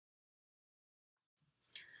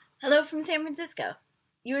Hello from San Francisco.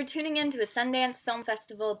 You are tuning in to a Sundance Film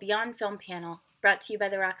Festival Beyond Film panel brought to you by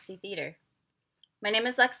the Roxie Theater. My name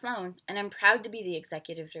is Lex Sloan, and I'm proud to be the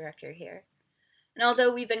executive director here. And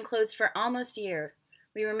although we've been closed for almost a year,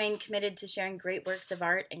 we remain committed to sharing great works of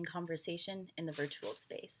art and conversation in the virtual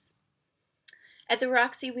space. At the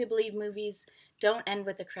Roxie, we believe movies don't end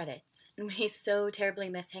with the credits, and we so terribly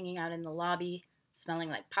miss hanging out in the lobby, smelling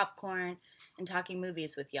like popcorn, and talking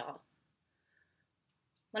movies with y'all.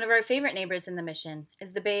 One of our favorite neighbors in the mission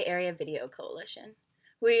is the Bay Area Video Coalition,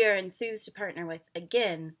 who we are enthused to partner with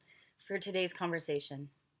again for today's conversation.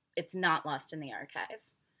 It's not lost in the archive,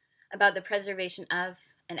 about the preservation of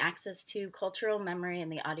and access to cultural memory in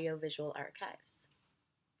the audiovisual archives.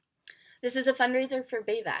 This is a fundraiser for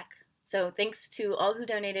BayVac, so thanks to all who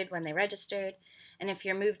donated when they registered, and if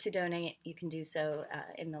you're moved to donate, you can do so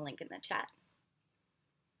in the link in the chat.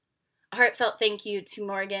 A heartfelt thank you to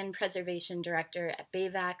Morgan, Preservation Director at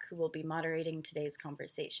BayVac, who will be moderating today's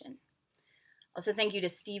conversation. Also thank you to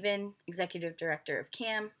Stephen, Executive Director of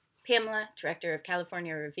CAM, Pamela, Director of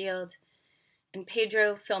California Revealed, and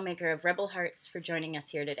Pedro, filmmaker of Rebel Hearts, for joining us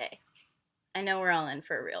here today. I know we're all in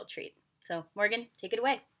for a real treat. So Morgan, take it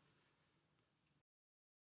away.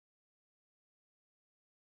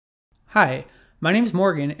 Hi, my name's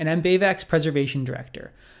Morgan, and I'm BayVac's Preservation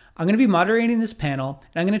Director. I'm going to be moderating this panel,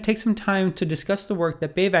 and I'm going to take some time to discuss the work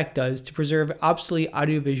that BayVac does to preserve obsolete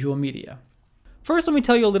audiovisual media. First, let me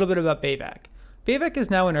tell you a little bit about BayVac. BayVac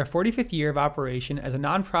is now in our 45th year of operation as a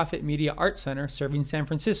nonprofit media arts center serving San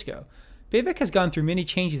Francisco. BayVac has gone through many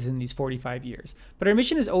changes in these 45 years, but our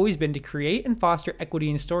mission has always been to create and foster equity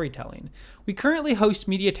in storytelling. We currently host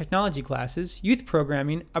media technology classes, youth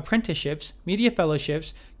programming, apprenticeships, media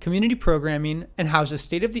fellowships, community programming, and house a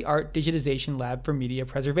state-of-the-art digitization lab for media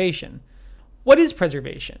preservation. What is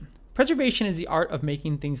preservation? Preservation is the art of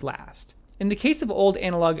making things last. In the case of old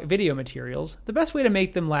analog video materials, the best way to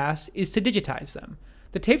make them last is to digitize them.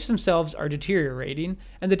 The tapes themselves are deteriorating,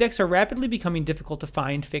 and the decks are rapidly becoming difficult to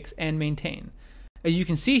find, fix, and maintain. As you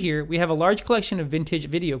can see here, we have a large collection of vintage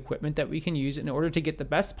video equipment that we can use in order to get the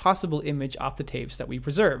best possible image off the tapes that we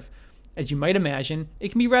preserve. As you might imagine, it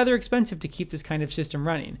can be rather expensive to keep this kind of system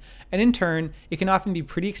running, and in turn, it can often be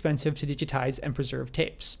pretty expensive to digitize and preserve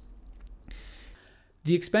tapes.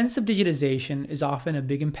 The expense of digitization is often a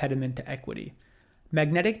big impediment to equity.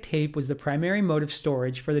 Magnetic tape was the primary mode of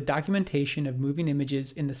storage for the documentation of moving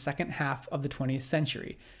images in the second half of the 20th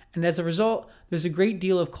century, and as a result, there's a great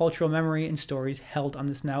deal of cultural memory and stories held on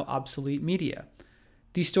this now obsolete media.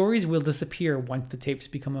 These stories will disappear once the tapes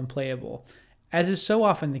become unplayable. As is so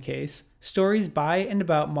often the case, stories by and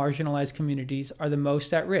about marginalized communities are the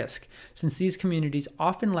most at risk, since these communities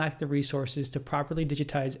often lack the resources to properly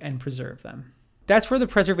digitize and preserve them. That's where the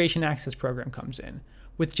Preservation Access Program comes in.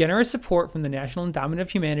 With generous support from the National Endowment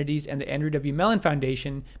of Humanities and the Andrew W. Mellon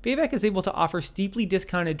Foundation, BayVac is able to offer steeply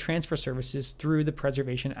discounted transfer services through the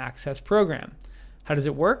Preservation Access Program. How does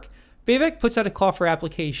it work? BayVac puts out a call for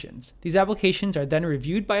applications. These applications are then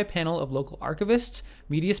reviewed by a panel of local archivists,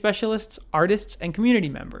 media specialists, artists, and community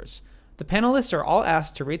members. The panelists are all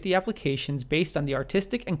asked to rate the applications based on the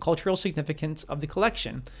artistic and cultural significance of the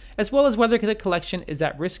collection, as well as whether the collection is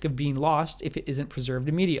at risk of being lost if it isn't preserved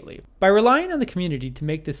immediately. By relying on the community to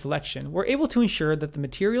make this selection, we're able to ensure that the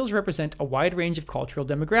materials represent a wide range of cultural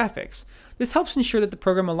demographics. This helps ensure that the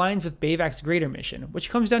program aligns with BayVac's greater mission,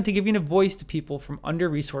 which comes down to giving a voice to people from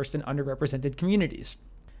under-resourced and underrepresented communities.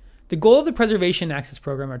 The goal of the Preservation Access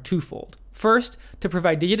Program are twofold. First, to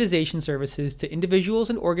provide digitization services to individuals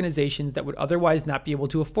and organizations that would otherwise not be able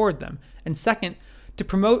to afford them. And second, to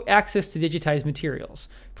promote access to digitized materials.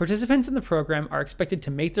 Participants in the program are expected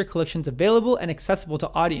to make their collections available and accessible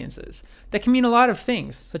to audiences. That can mean a lot of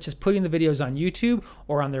things, such as putting the videos on YouTube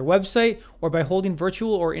or on their website, or by holding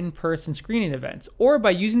virtual or in-person screening events, or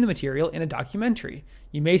by using the material in a documentary.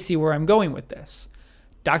 You may see where I'm going with this.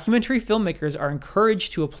 Documentary filmmakers are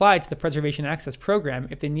encouraged to apply to the Preservation Access Program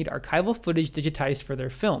if they need archival footage digitized for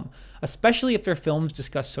their film, especially if their films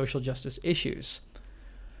discuss social justice issues.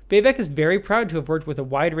 BayVac is very proud to have worked with a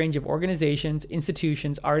wide range of organizations,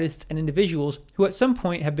 institutions, artists, and individuals who at some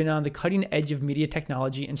point have been on the cutting edge of media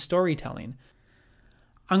technology and storytelling.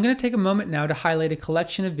 I'm going to take a moment now to highlight a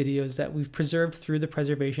collection of videos that we've preserved through the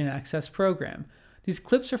Preservation Access Program. These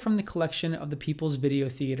clips are from the collection of the People's Video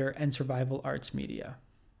Theater and Survival Arts Media.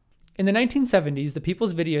 In the 1970s, the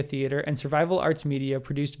People's Video Theater and Survival Arts Media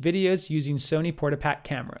produced videos using Sony Portapat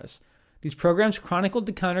cameras. These programs chronicled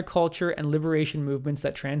the counterculture and liberation movements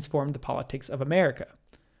that transformed the politics of America.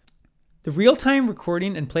 The real-time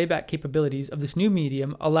recording and playback capabilities of this new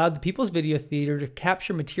medium allowed the People's Video Theater to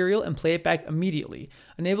capture material and play it back immediately,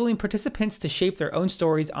 enabling participants to shape their own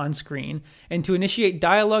stories on screen and to initiate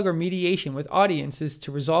dialogue or mediation with audiences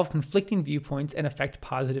to resolve conflicting viewpoints and affect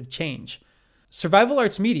positive change. Survival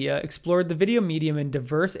Arts Media explored the video medium in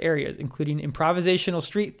diverse areas, including improvisational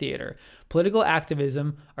street theater, political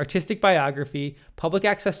activism, artistic biography, public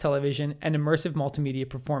access television, and immersive multimedia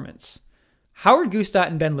performance. Howard Gustat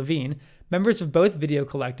and Ben Levine, members of both video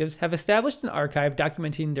collectives, have established an archive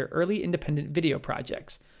documenting their early independent video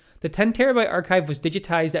projects. The 10 terabyte archive was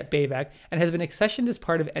digitized at BAVAC and has been accessioned as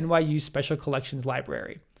part of NYU's Special Collections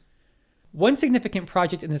Library. One significant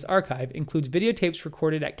project in this archive includes videotapes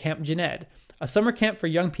recorded at Camp Jened, a summer camp for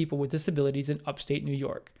young people with disabilities in upstate New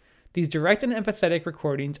York. These direct and empathetic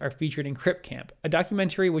recordings are featured in Crip Camp, a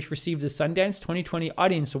documentary which received the Sundance 2020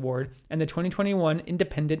 Audience Award and the 2021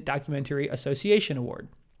 Independent Documentary Association Award.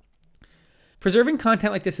 Preserving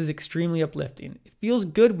content like this is extremely uplifting. It feels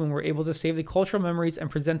good when we're able to save the cultural memories and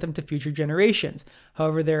present them to future generations.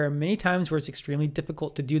 However, there are many times where it's extremely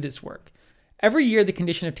difficult to do this work. Every year, the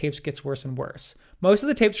condition of tapes gets worse and worse. Most of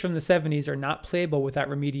the tapes from the 70s are not playable without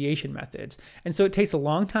remediation methods, and so it takes a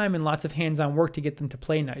long time and lots of hands-on work to get them to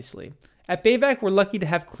play nicely. At BAVAC, we're lucky to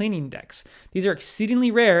have cleaning decks. These are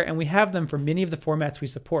exceedingly rare, and we have them for many of the formats we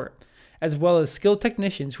support, as well as skilled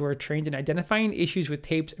technicians who are trained in identifying issues with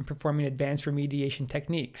tapes and performing advanced remediation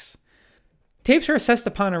techniques. Tapes are assessed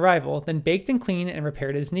upon arrival, then baked and cleaned and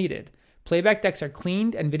repaired as needed. Playback decks are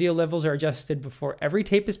cleaned and video levels are adjusted before every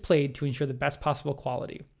tape is played to ensure the best possible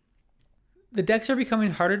quality. The decks are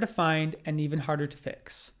becoming harder to find and even harder to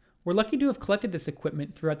fix. We're lucky to have collected this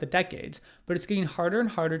equipment throughout the decades, but it's getting harder and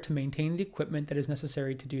harder to maintain the equipment that is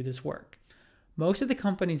necessary to do this work. Most of the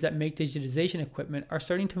companies that make digitization equipment are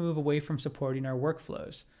starting to move away from supporting our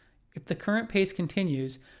workflows. If the current pace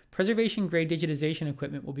continues, preservation-grade digitization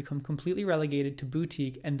equipment will become completely relegated to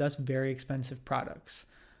boutique and thus very expensive products.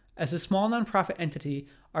 As a small nonprofit entity,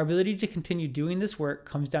 our ability to continue doing this work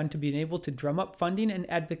comes down to being able to drum up funding and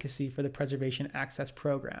advocacy for the Preservation Access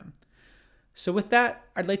Program. So with that,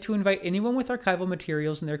 I'd like to invite anyone with archival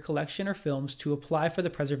materials in their collection or films to apply for the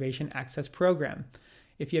Preservation Access Program.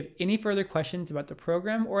 If you have any further questions about the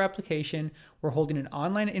program or application, we're holding an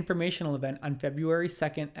online informational event on February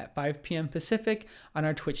 2nd at 5 p.m. Pacific on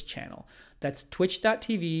our Twitch channel. That's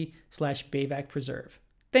twitch.tv/BAVACpreserve.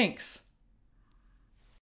 Thanks!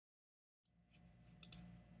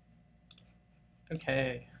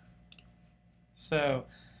 Okay, so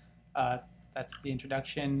that's the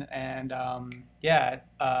introduction, and up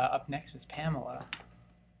next is Pamela.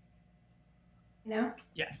 No?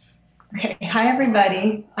 Yes. Okay. Hi,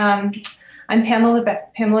 everybody. I'm Pamela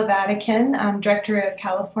Vatican. I'm director of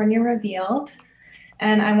California Revealed,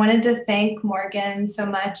 and I wanted to thank Morgan so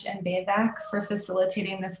much and BAVAC for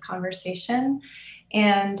facilitating this conversation.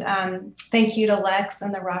 And thank you to Lex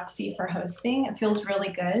and the Roxie for hosting. It feels really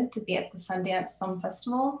good to be at the Sundance Film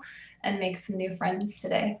Festival and make some new friends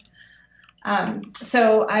today.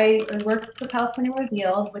 So I work for California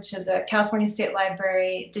Revealed, which is a California State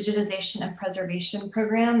Library digitization and preservation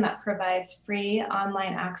program that provides free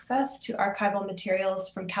online access to archival materials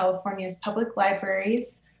from California's public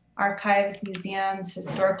libraries, archives, museums,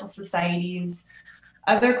 historical societies,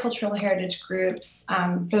 other cultural heritage groups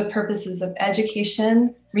for the purposes of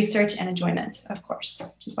education, research, and enjoyment, of course,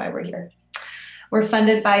 which is why we're here. We're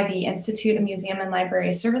funded by the Institute of Museum and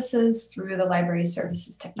Library Services through the Library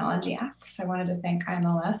Services Technology Act. So I wanted to thank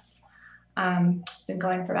IMLS. It's been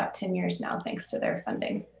going for about 10 years now, thanks to their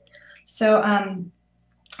funding. So I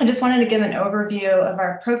just wanted to give an overview of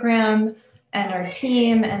our program and our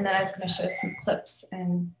team, and then I was going to show some clips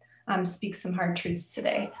and speak some hard truths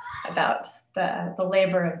today about the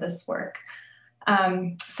labor of this work.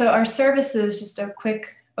 So our services, just a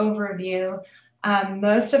quick overview.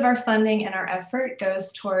 Most of our funding and our effort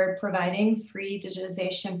goes toward providing free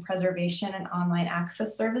digitization, preservation, and online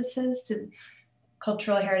access services to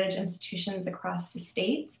cultural heritage institutions across the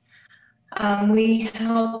state. We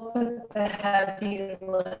help with the heavy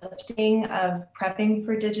lifting of prepping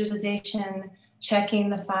for digitization, checking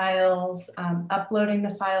the files, uploading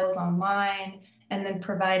the files online, and then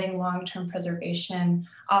providing long-term preservation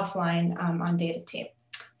offline on data tape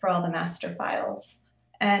for all the master files.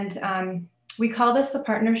 And we call this a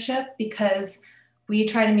partnership because we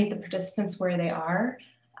try to meet the participants where they are.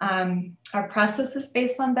 Our process is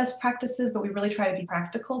based on best practices, but we really try to be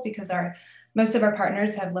practical because most of our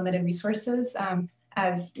partners have limited resources.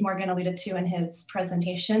 As Morgan alluded to in his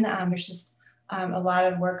presentation, there's just a lot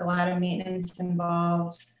of work, a lot of maintenance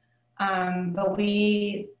involved. But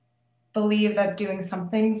we believe that doing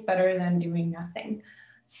something's better than doing nothing.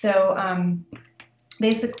 So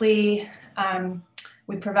basically,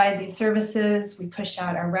 we provide these services. We push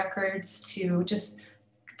out our records to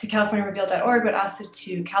CaliforniaRevealed.org, but also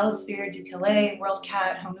to Calisphere, DPLA,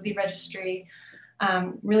 WorldCat, Home Movie Registry.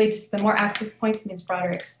 Really, just the more access points means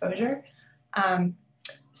broader exposure.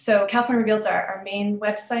 So California Revealed is our main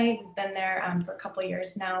website. We've been there for a couple of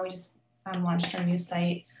years now. We just launched our new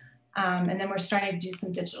site. And then we're starting to do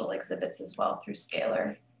some digital exhibits as well through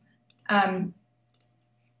Scalar.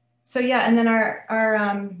 So yeah, and then our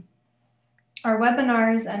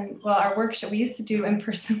webinars and, well, our workshop, we used to do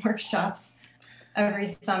in-person workshops every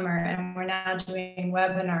summer, and we're now doing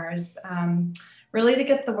webinars really to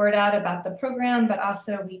get the word out about the program, but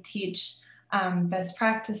also we teach best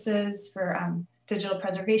practices for digital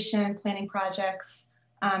preservation, planning projects,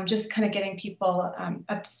 just kind of getting people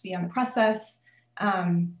up to speed on the process.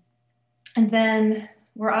 And then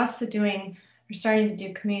we're starting to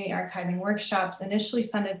do community archiving workshops, initially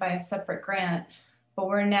funded by a separate grant, but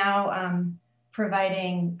we're now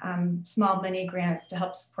providing small mini grants to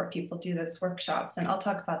help support people do those workshops. And I'll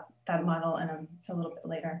talk about that model in a little bit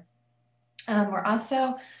later. We're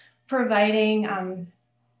also providing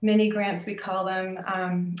mini grants, we call them,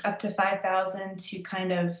 up to $5,000 to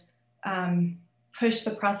kind of push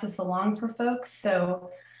the process along for folks.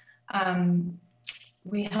 So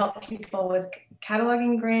we help people with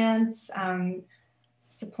cataloging grants, rehousing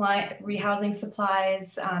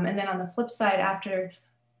supplies, and then on the flip side, after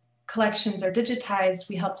collections are digitized,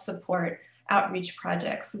 we help support outreach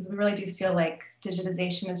projects, because we really do feel like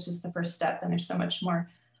digitization is just the first step, and there's so much more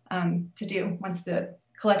to do once the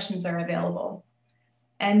collections are available.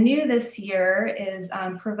 And new this year is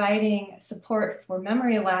providing support for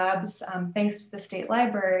memory labs, thanks to the State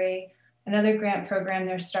Library. Another grant program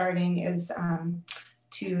they're starting is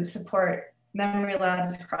to support memory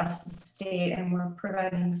labs across the state, and we're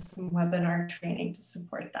providing some webinar training to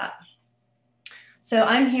support that. So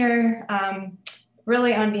I'm here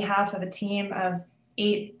really on behalf of a team of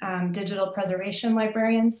 8 digital preservation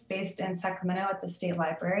librarians based in Sacramento at the State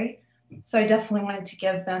Library. So I definitely wanted to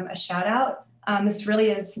give them a shout out. This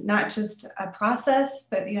really is not just a process,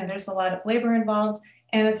 but there's a lot of labor involved,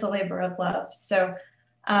 and it's a labor of love. So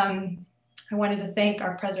I wanted to thank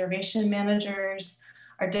our preservation managers,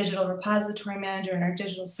 our digital repository manager, and our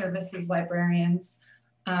digital services librarians,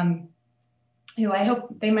 who I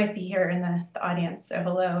hope they might be here in the audience. So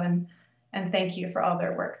hello, and thank you for all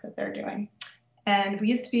their work that they're doing. And we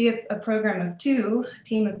used to be a program of 2, a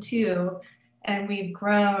team of 2, and we've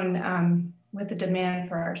grown with the demand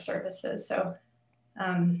for our services. So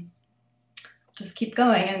just keep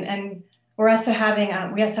going. And we're also having,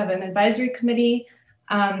 we also have an advisory committee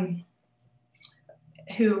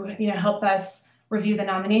who help us review the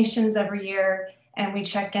nominations every year, and we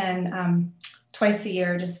check in twice a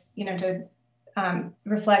year, just to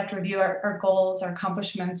reflect, review our goals, our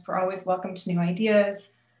accomplishments. We're always welcome to new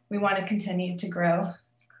ideas. We want to continue to grow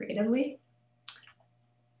creatively.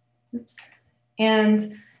 Oops.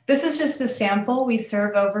 And this is just a sample. We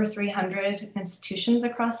serve over 300 institutions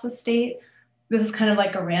across the state. This is kind of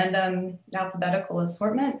like a random alphabetical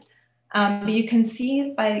assortment. But you can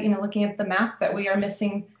see by looking at the map that we are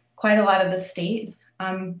missing quite a lot of the state.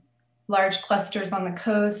 Large clusters on the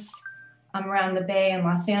coast, around the Bay and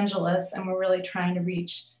Los Angeles, and we're really trying to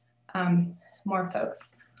reach more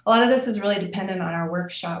folks. A lot of this is really dependent on our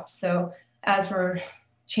workshops. So as we're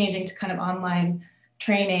changing to kind of online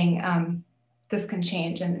training, this can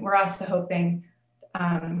change. And we're also hoping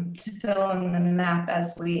to fill in the map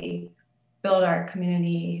as we build our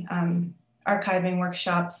community archiving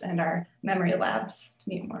workshops and our memory labs to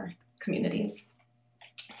meet more communities.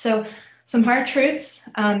 So some hard truths.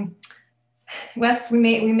 Wes, we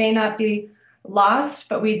may not be lost,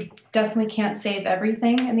 but we definitely can't save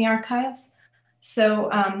everything in the archives. So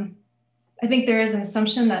I think there is an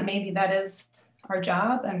assumption that maybe that is our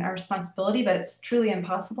job and our responsibility, but it's truly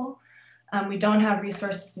impossible. We don't have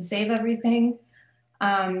resources to save everything.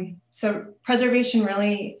 So preservation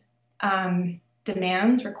really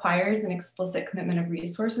requires an explicit commitment of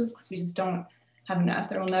resources, because we just don't have enough.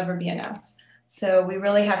 There will never be enough. So we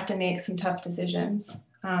really have to make some tough decisions.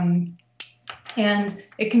 And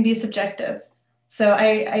it can be subjective. So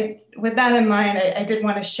with that in mind, I did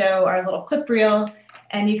want to show our little clip reel,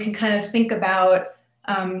 and you can kind of think about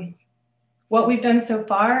what we've done so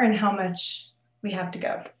far and how much we have to go,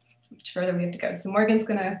 how much further we have to go. So Morgan's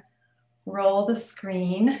gonna roll the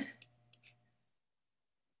screen.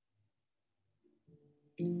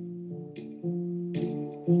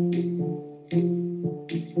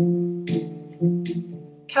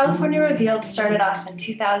 California Revealed started off in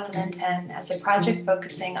 2010 as a project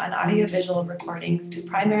focusing on audiovisual recordings to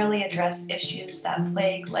primarily address issues that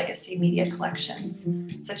plague legacy media collections,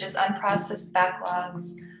 such as unprocessed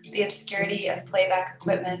backlogs, the obscurity of playback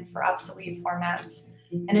equipment for obsolete formats,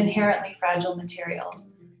 and inherently fragile material,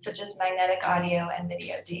 such as magnetic audio and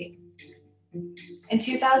videotape. In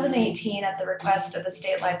 2018, at the request of the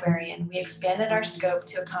state librarian, we expanded our scope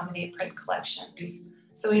to accommodate print collections.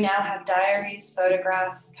 So we now have diaries,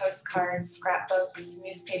 photographs, postcards, scrapbooks,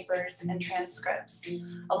 newspapers, and transcripts,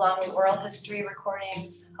 along with oral history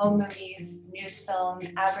recordings, home movies, news film,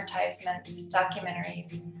 advertisements,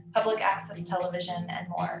 documentaries, public access television, and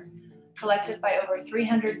more, collected by over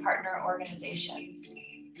 300 partner organizations.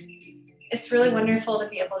 It's really wonderful to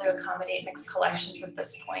be able to accommodate mixed collections at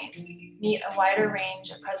this point, meet a wider range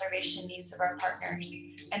of preservation needs of our partners,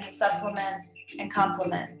 and to supplement and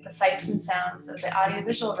complement the sights and sounds of the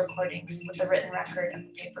audiovisual recordings with the written record of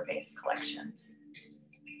the paper-based collections.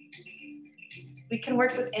 We can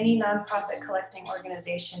work with any nonprofit collecting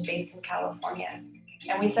organization based in California,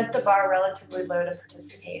 and we set the bar relatively low to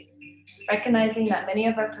participate, recognizing that many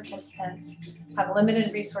of our participants have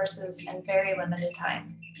limited resources and very limited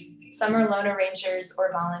time. Some are loner rangers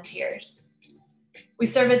or volunteers. We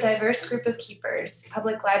serve a diverse group of keepers: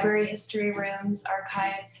 public library history rooms,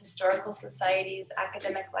 archives, historical societies,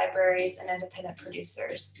 academic libraries, and independent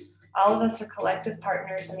producers. All of us are collective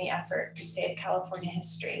partners in the effort to save California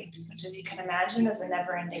history, which, as you can imagine, is a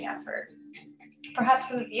never-ending effort. Perhaps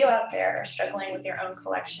some of you out there are struggling with your own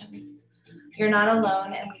collections. You're not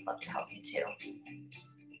alone, and we'd love to help you too.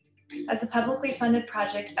 As a publicly funded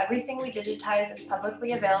project, everything we digitize is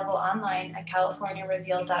publicly available online at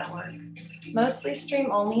californiarevealed.org. Mostly stream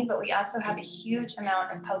only, but we also have a huge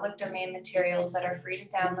amount of public domain materials that are free to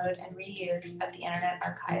download and reuse at the Internet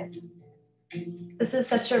Archive. This is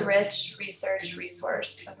such a rich research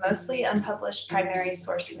resource of mostly unpublished primary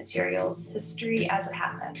source materials, history as it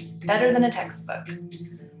happened, better than a textbook.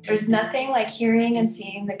 There's nothing like hearing and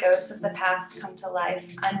seeing the ghosts of the past come to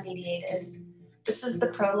life unmediated. This is the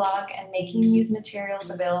prologue, and making these materials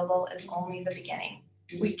available is only the beginning.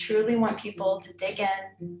 We truly want people to dig in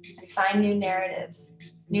and find new narratives,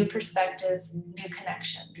 new perspectives, new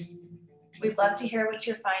connections. We'd love to hear what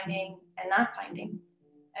you're finding and not finding,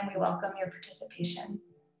 and we welcome your participation.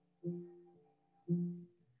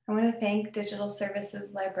 I want to thank Digital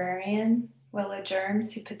Services Librarian Willow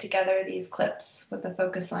Germs, who put together these clips with a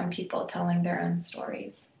focus on people telling their own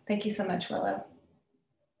stories. Thank you so much, Willow.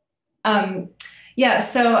 Yeah,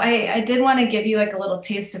 so I did want to give you like a little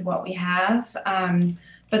taste of what we have,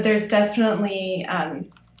 but there's definitely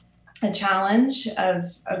a challenge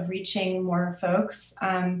of reaching more folks.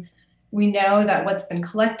 We know that what's been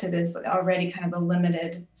collected is already kind of a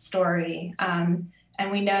limited story,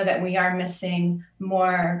 and we know that we are missing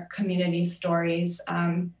more community stories,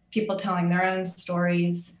 people telling their own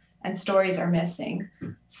stories, and stories are missing.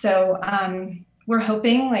 So we're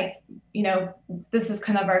hoping, like, you know, this is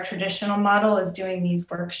kind of our traditional model, is doing these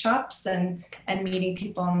workshops and meeting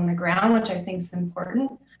people on the ground, which I think is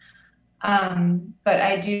important. But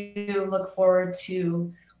I do look forward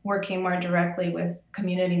to working more directly with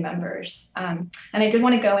community members. And I did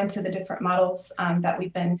want to go into the different models that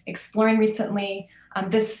we've been exploring recently.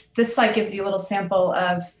 This slide gives you a little sample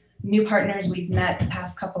of new partners we've met the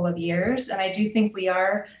past couple of years. And I do think we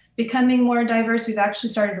are becoming more diverse. We've actually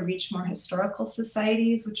started to reach more historical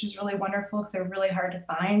societies, which is really wonderful because they're really hard to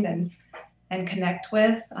find and connect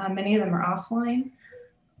with. Many of them are offline.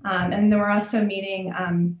 And then we're also meeting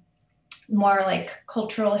more like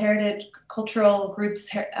cultural heritage, cultural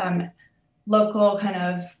groups, local kind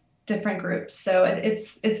of different groups. So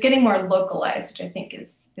it's getting more localized, which I think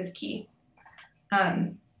is key.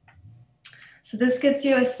 So this gives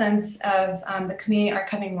you a sense of the Community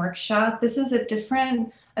Archiving Workshop. This is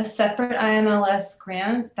a separate IMLS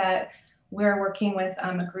grant that we're working with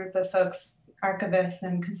a group of folks, archivists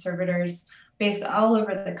and conservators based all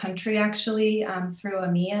over the country, actually, through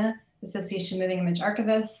AMIA, Association of Moving Image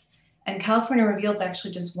Archivists. And California Revealed is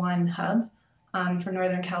actually just one hub for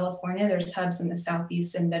Northern California. There's hubs in the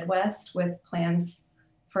Southeast and Midwest with plans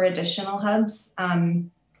for additional hubs.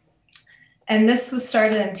 And this was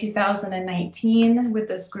started in 2019 with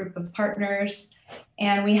this group of partners.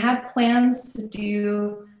 And we had plans to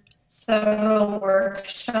do several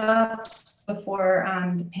workshops before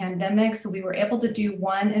the pandemic. So we were able to do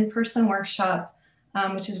one in-person workshop,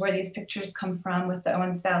 which is where these pictures come from, with the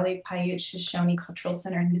Owens Valley Paiute Shoshone Cultural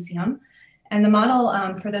Center and Museum. And the model,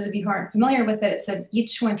 for those of you who aren't familiar with it, it's an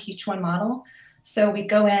each one teach one model. So we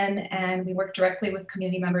go in and we work directly with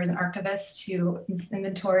community members and archivists to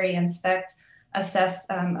inventory, inspect, assess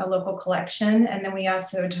a local collection. And then we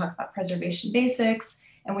also talk about preservation basics,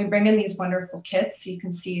 and we bring in these wonderful kits. So you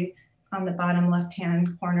can see on the bottom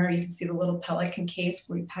left-hand corner, you can see the little Pelican case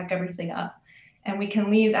where we pack everything up. And we can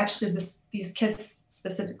leave, actually these kits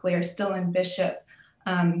specifically are still in Bishop.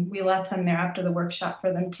 We left them there after the workshop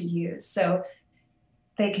for them to use. So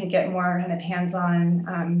they can get more kind of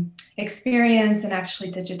hands-on experience and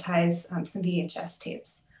actually digitize some VHS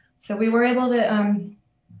tapes. So we were able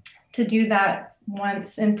to do that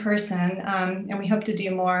once in person, and we hope to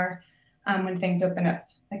do more when things open up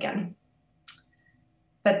again.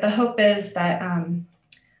 But the hope is that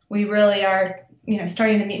we really are,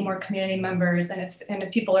 starting to meet more community members, and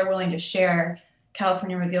if people are willing to share,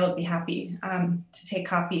 California Revealed would be happy to take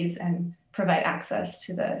copies and provide access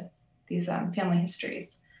to these family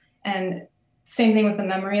histories. And same thing with the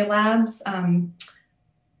memory labs.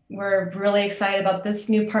 We're really excited about this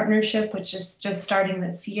new partnership, which is just starting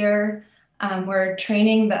this year. We're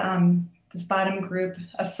training this bottom group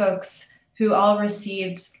of folks who all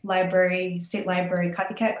received state library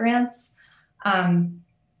copycat grants.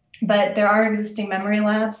 But there are existing memory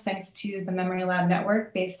labs thanks to the Memory Lab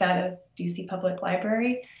Network based out of DC Public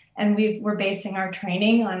Library. And we're basing our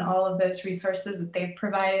training on all of those resources that they've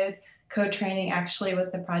provided, co-training actually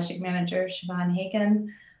with the project manager, Siobhan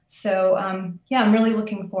Hagen. So yeah, I'm really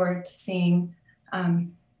looking forward to seeing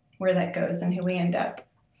where that goes and who we end up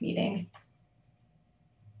meeting.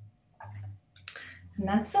 And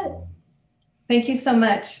that's it. Thank you so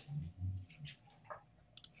much.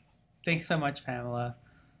 Thanks so much, Pamela.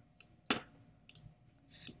 Let's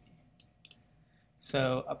see.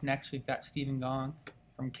 So up next, we've got Stephen Gong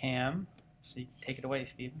from CAM. So you take it away,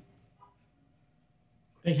 Stephen.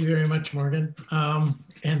 Thank you very much, Morgan.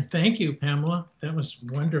 And thank you, Pamela. That was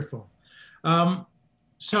wonderful.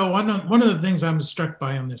 So one of the things I'm struck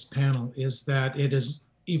by on this panel is that it is,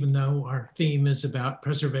 even though our theme is about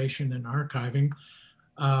preservation and archiving,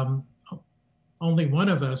 only one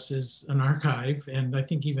of us is an archive. And I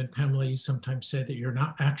think even Pamela, you sometimes say that you're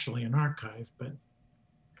not actually an archive, but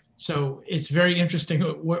so it's very interesting.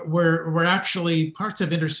 We're actually parts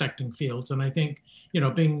of intersecting fields. And I think,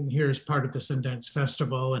 being here as part of the Sundance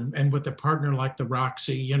Festival and with a partner like the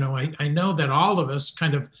Roxie, I know that all of us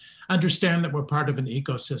kind of understand that we're part of an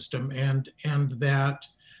ecosystem, and that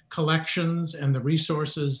collections and the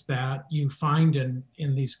resources that you find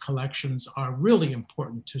in these collections are really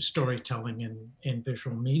important to storytelling in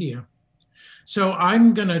visual media. So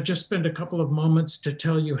I'm going to just spend a couple of moments to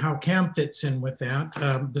tell you how CAM fits in with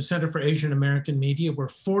that. The Center for Asian American Media, we're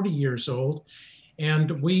 40 years old,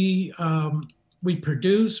 and we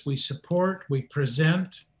produce, we support, we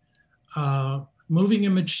present moving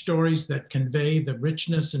image stories that convey the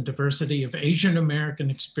richness and diversity of Asian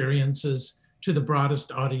American experiences to the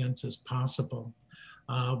broadest audiences possible.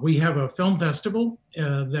 We have a film festival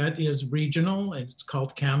that is regional, and it's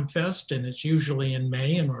called CAMFest, and it's usually in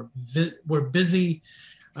May, and we're busy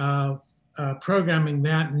programming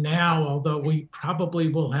that now, although we probably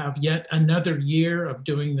will have yet another year of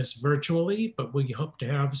doing this virtually, but we hope to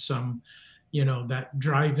have some, that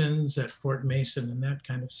drive-ins at Fort Mason and that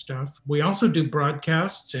kind of stuff. We also do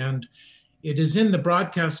broadcasts, and it is in the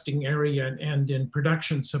broadcasting area and in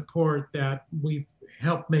production support that we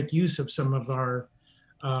help make use of some of our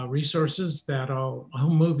resources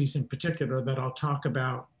home movies in particular, that I'll talk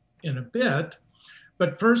about in a bit.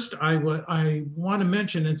 But first, I want to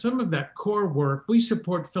mention in some of that core work, we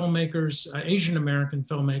support filmmakers, Asian American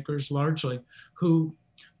filmmakers largely, who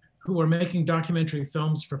are making documentary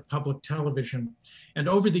films for public television. And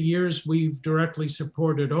over the years, we've directly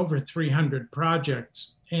supported over 300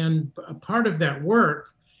 projects. And part of that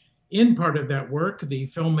work, the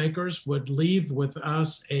filmmakers would leave with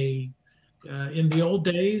us in the old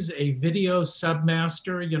days, a video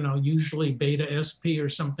submaster, usually Beta SP or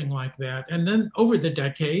something like that. And then over the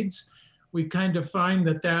decades, we kind of find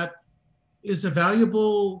that is a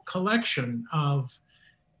valuable collection of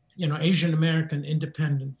Asian American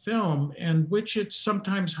independent film, and which it's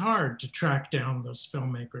sometimes hard to track down those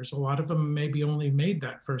filmmakers. A lot of them maybe only made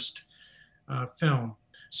that first film.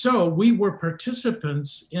 So we were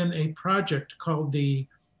participants in a project called the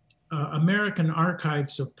American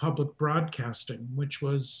Archives of Public Broadcasting, which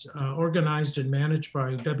was organized and managed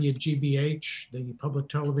by WGBH, the public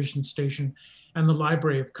television station, and the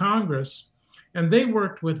Library of Congress. And they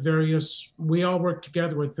worked with we all worked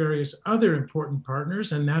together with various other important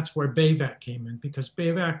partners, and that's where BAVAC came in, because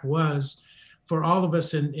BAVAC was, for all of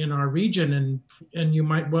us in our region, and you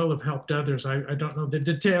might well have helped others, I don't know the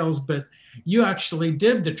details, but you actually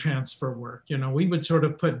did the transfer work. We would sort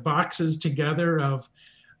of put boxes together of,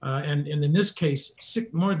 and in this case,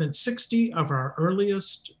 more than 60 of our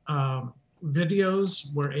earliest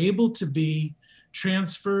videos were able to be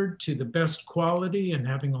transferred to the best quality and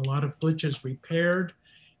having a lot of glitches repaired,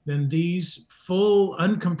 then these full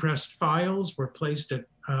uncompressed files were placed at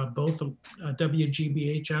both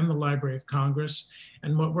WGBH and the Library of Congress.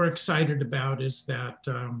 And what we're excited about is that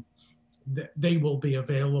they will be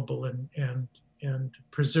available and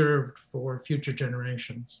preserved for future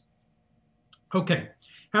generations. Okay,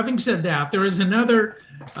 having said that, there is another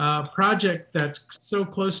project that's so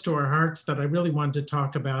close to our hearts that I really wanted to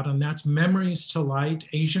talk about, and that's Memories to Light,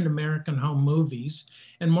 Asian American Home Movies.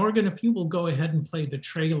 And Morgan, if you will go ahead and play the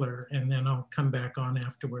trailer, and then I'll come back on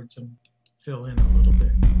afterwards and fill in a little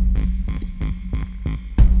bit.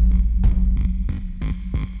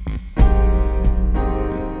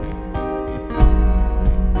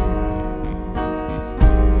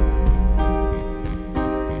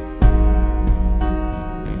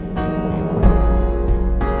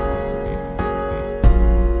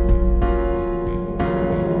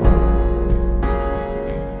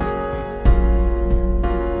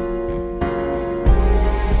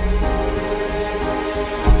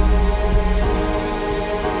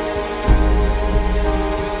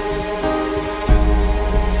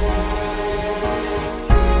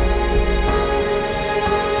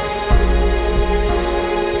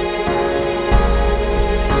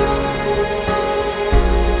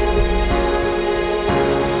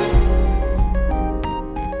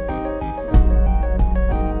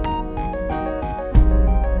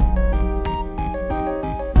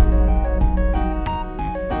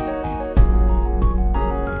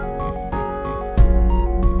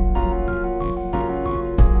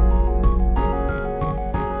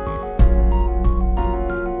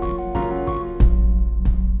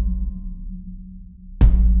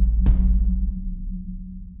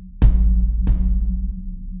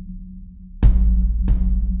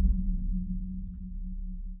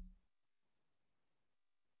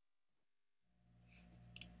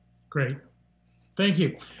 Great, thank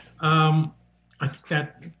you. I think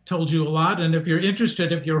that told you a lot. And if you're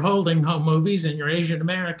interested, if you're holding home movies and you're Asian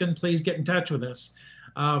American, please get in touch with us.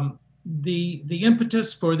 The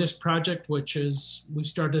impetus for this project, which is, we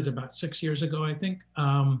started about 6 years ago, I think,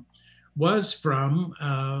 was from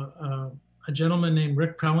a gentleman named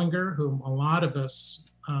Rick Prellinger, whom a lot of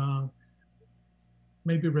us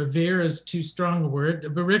maybe revere is too strong a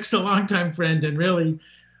word, but Rick's a longtime friend and really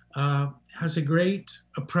has a great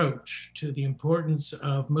approach to the importance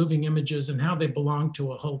of moving images and how they belong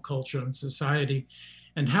to a whole culture and society,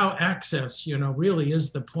 and how access, really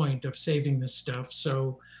is the point of saving this stuff.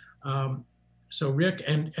 So, so Rick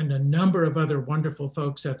and a number of other wonderful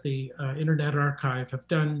folks at the Internet Archive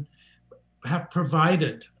have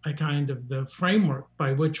provided a kind of the framework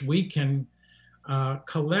by which we can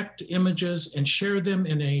collect images and share them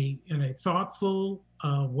in a thoughtful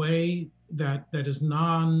way that is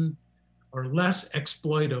or less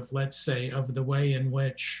exploitive, let's say, of the way in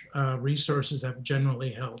which resources have generally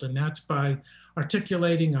held. And that's by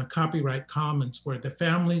articulating a copyright commons where the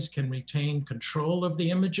families can retain control of the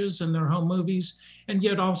images in their home movies and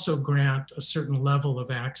yet also grant a certain level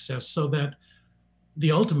of access, so that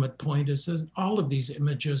the ultimate point is that all of these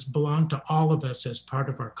images belong to all of us as part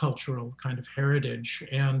of our cultural kind of heritage.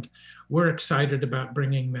 And we're excited about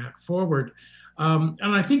bringing that forward. And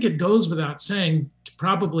I think it goes without saying,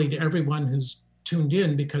 probably to everyone who's tuned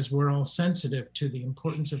in, because we're all sensitive to the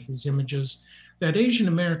importance of these images, that Asian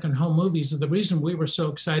American home movies, the reason we were so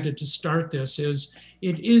excited to start this is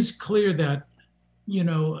it is clear that,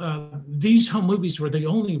 these home movies were the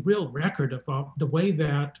only real record of the way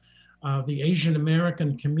that the Asian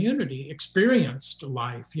American community experienced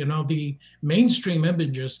life. The mainstream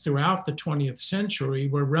images throughout the 20th century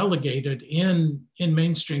were relegated in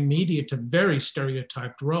mainstream media to very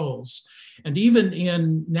stereotyped roles. And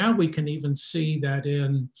now we can even see that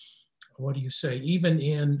even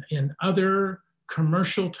in other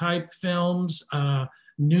commercial type films,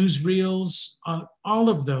 newsreels, all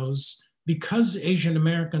of those, because Asian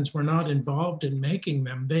Americans were not involved in making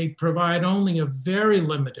them, they provide only a very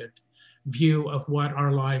limited view of what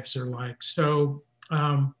our lives are like. So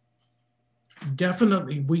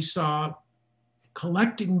definitely we saw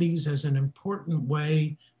collecting these as an important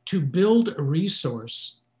way to build a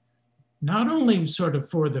resource, not only sort of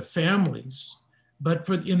for the families, but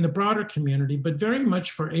in the broader community, but very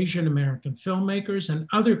much for Asian American filmmakers and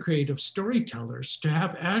other creative storytellers to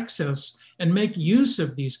have access and make use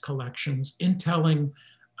of these collections in telling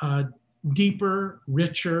deeper,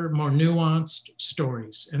 richer, more nuanced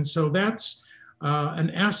stories. And so that's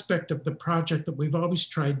an aspect of the project that we've always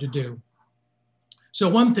tried to do. So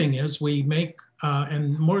one thing is we make,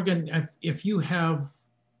 and Morgan, if you have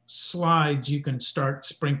slides, you can start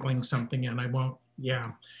sprinkling something in. I won't,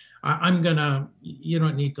 yeah. I'm gonna, you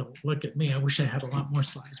don't need to look at me. I wish I had a lot more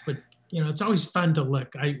slides, but it's always fun to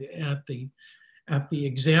look at the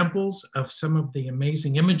examples of some of the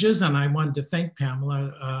amazing images. And I wanted to thank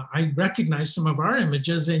Pamela. I recognize some of our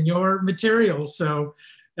images in your materials. So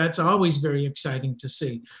that's always very exciting to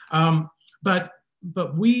see. But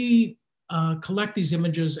we collect these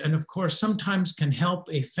images, and of course, sometimes can help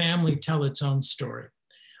a family tell its own story.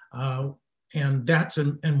 And that's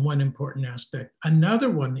one important aspect. Another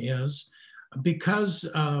one is because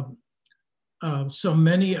so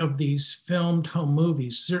many of these filmed home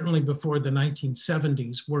movies, certainly before the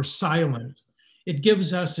 1970s, were silent. It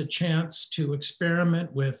gives us a chance to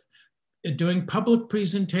experiment with doing public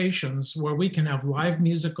presentations where we can have live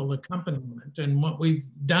musical accompaniment. And what we've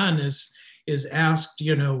done is asked,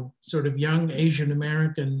 sort of young Asian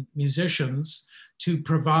American musicians to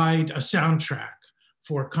provide a soundtrack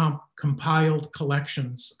for compiled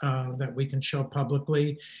collections that we can show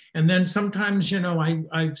publicly. And then sometimes,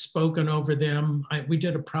 I've spoken over them. We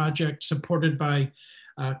did a project supported by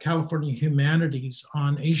California Humanities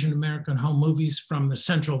on Asian American home movies from the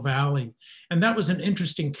Central Valley. And that was an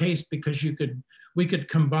interesting case because we could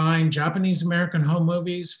combine Japanese American home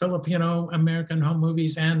movies, Filipino American home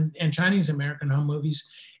movies, and Chinese American home movies.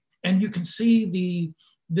 And you can see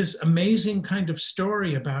this amazing kind of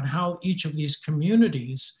story about how each of these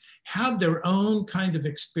communities have their own kind of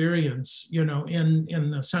experience,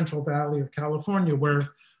 in the Central Valley of California, where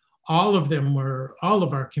all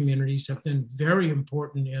of our communities have been very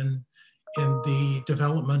important in the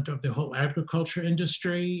development of the whole agriculture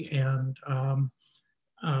industry. And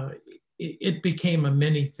it became a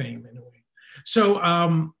mini theme in a way.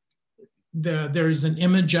 So there's an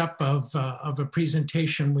image up of a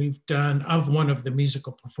presentation we've done of one of the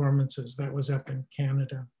musical performances that was up in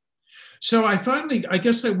Canada. So I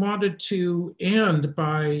guess I wanted to end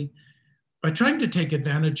by trying to take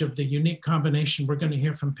advantage of the unique combination. We're going to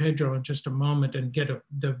hear from Pedro in just a moment and get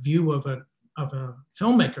the view of a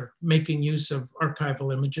filmmaker making use of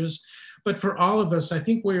archival images. But for all of us, I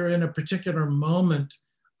think we're in a particular moment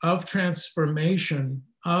of transformation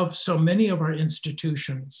of so many of our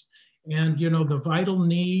institutions. And the vital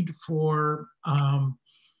need for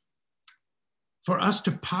us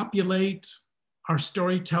to populate our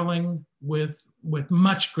storytelling with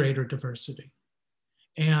much greater diversity.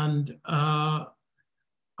 And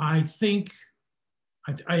I think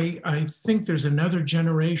there's another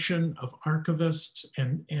generation of archivists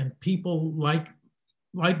and people like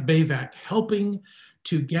Bayvac helping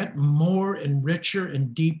to get more and richer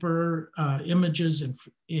and deeper images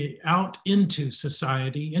out into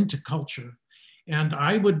society, into culture. And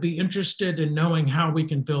I would be interested in knowing how we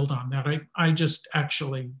can build on that. I just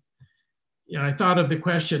actually, I thought of the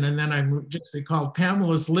question, and then I just recalled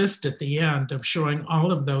Pamela's list at the end of showing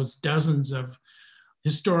all of those dozens of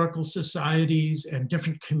historical societies and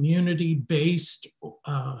different community-based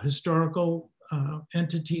historical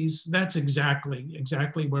entities. That's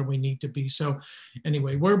exactly where we need to be. So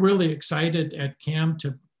anyway, we're really excited at CAM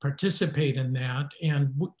to participate in that.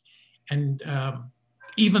 And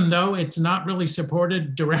even though it's not really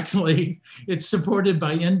supported directly, it's supported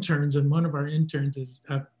by interns. And one of our interns is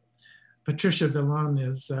Patricia Villon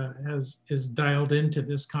is dialed into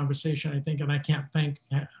this conversation, I think, and I can't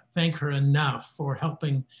thank her enough for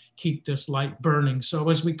helping keep this light burning. So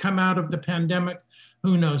as we come out of the pandemic,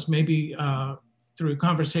 who knows, maybe through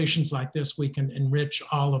conversations like this, we can enrich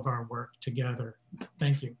all of our work together.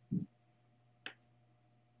 Thank you.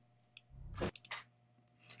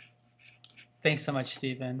 Thanks so much,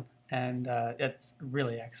 Stephen. And it's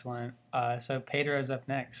really excellent. So Pedro is up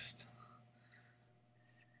next.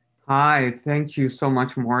 Hi, thank you so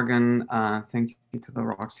much, Morgan. Thank you to the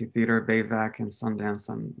Roxie Theater, Bayvac, and Sundance.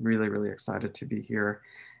 I'm really, really excited to be here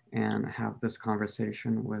and have this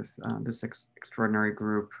conversation with this extraordinary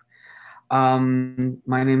group.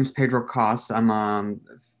 My name is Pedro Kos. I'm a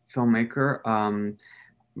filmmaker.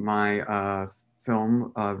 My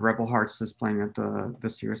film, Rebel Hearts, is playing at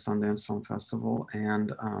this year's Sundance Film Festival.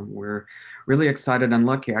 And we're really excited and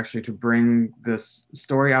lucky, actually, to bring this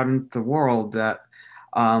story out into the world that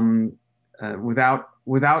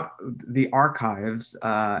without the archives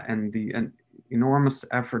and the enormous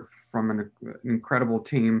effort from an incredible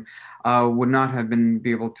team would not have been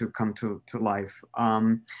able to come to life.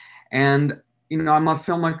 And I'm a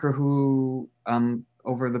filmmaker who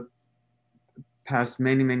over the past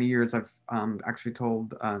many years I've actually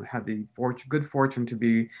had the good fortune to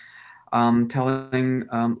be telling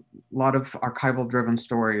a lot of archival driven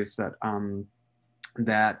stories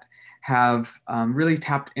that have really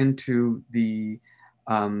tapped into the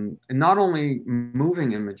and not only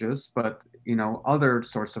moving images, but other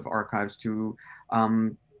sorts of archives to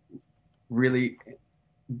really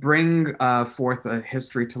bring forth a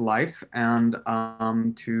history to life, and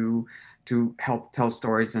to help tell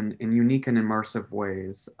stories in unique and immersive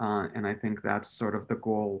ways. And I think that's sort of the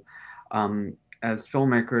goal as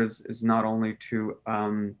filmmakers, is not only to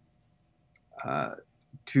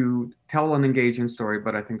tell an engaging story,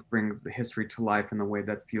 but I think bring the history to life in a way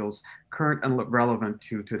that feels current and relevant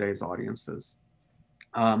to today's audiences.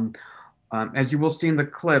 As you will see in the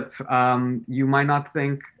clip, you might not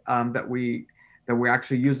think that we're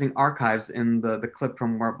actually using archives in the clip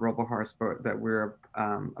from Rebel Hearts that we're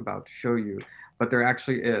about to show you, but there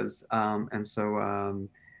actually is. And so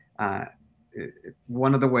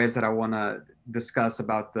one of the ways that I want to discuss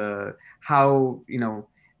about how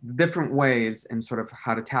different ways and sort of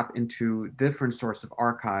how to tap into different sorts of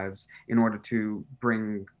archives in order to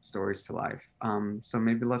bring stories to life. So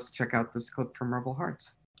maybe let's check out this clip from Rebel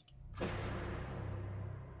Hearts.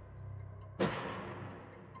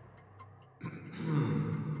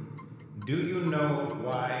 Do you know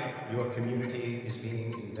why your community is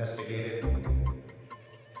being investigated?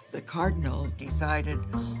 The Cardinal decided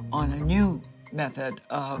on a new method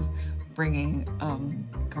of bringing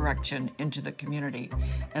correction into the community,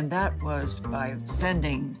 and that was by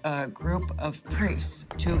sending a group of priests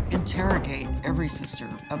to interrogate every sister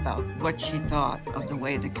about what she thought of the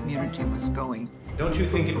way the community was going. Don't you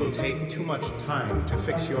think it will take too much time to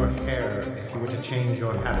fix your hair if you were to change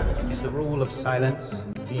your habit? Is the rule of silence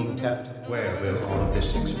being kept? Where will all of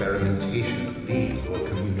this experimentation lead your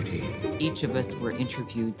community? Each of us were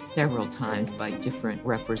interviewed several times by different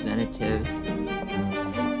representatives.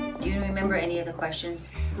 Do you remember any of the questions?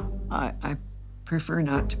 I prefer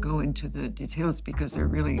not to go into the details because they're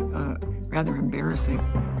really rather embarrassing.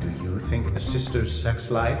 Do you think the sister's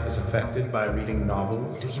sex life is affected by reading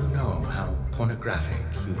novels? Do you know how pornographic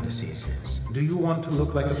Ulysses is? Do you want to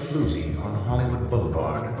look like a floozy on Hollywood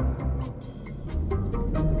Boulevard?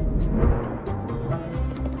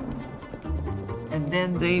 And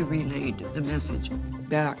then they relayed the message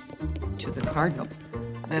back to the Cardinal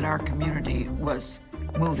that our community was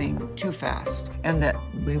moving too fast and that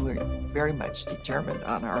we were very much determined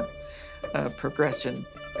on our progression.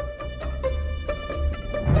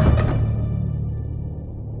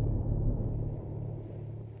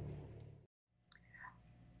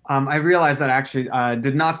 I realized that I actually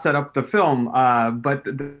did not set up the film, but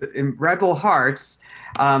in Rebel Hearts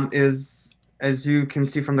is, as you can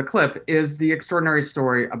see from the clip, is the extraordinary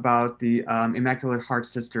story about the Immaculate Heart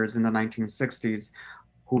Sisters in the 1960s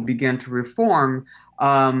who began to reform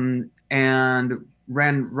and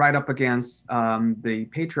ran right up against the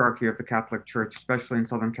patriarchy of the Catholic Church, especially in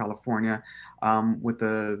Southern California, with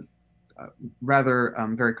the rather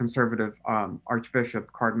very conservative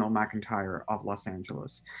Archbishop Cardinal McIntyre of Los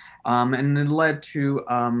Angeles. And it led to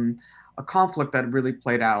a conflict that really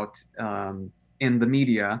played out in the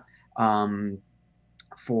media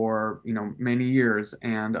for many years.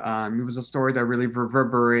 And it was a story that really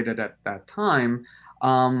reverberated at that time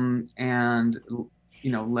and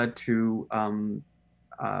led to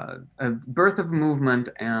a birth of a movement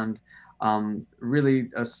and really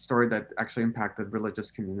a story that actually impacted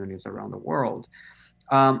religious communities around the world.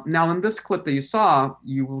 Now, in this clip that you saw,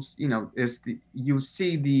 you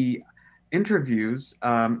see the interviews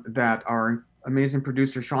that our amazing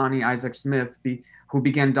producer Shawnee Isaac Smith, who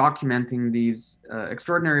began documenting these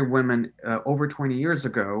extraordinary women over 20 years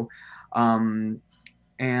ago.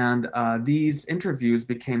 And these interviews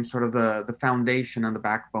became sort of the foundation and the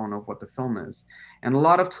backbone of what the film is. And a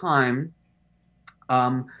lot of times,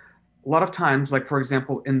 like for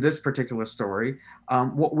example, in this particular story,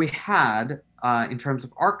 what we had in terms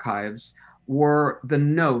of archives were the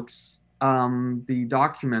notes, the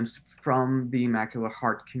documents from the Immaculate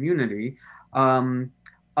Heart community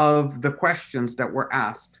of the questions that were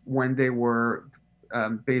asked when they were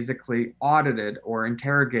basically audited or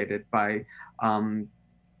interrogated by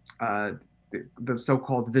the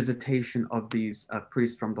so-called visitation of these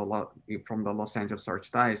priests from the Los Angeles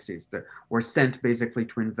Archdiocese that were sent basically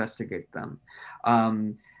to investigate them.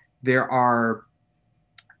 There are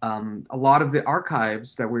a lot of the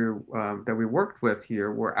archives that we worked with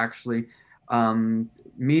here were actually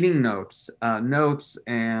meeting notes,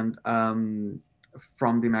 and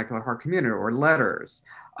from the Immaculate Heart community, or letters,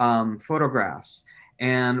 photographs.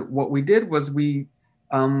 And what we did was we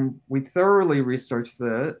thoroughly researched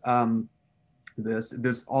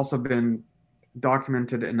this also been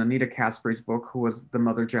documented in Anita Caspery's book, who was the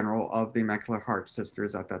Mother General of the Immaculate Heart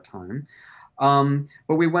Sisters at that time.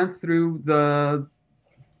 But we went through the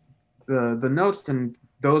notes and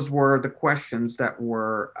those were the questions that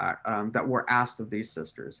were asked of these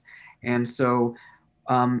sisters. And so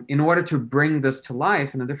in order to bring this to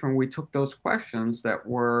life in a different way, we took those questions that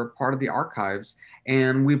were part of the archives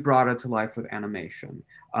and we brought it to life with animation.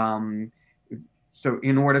 So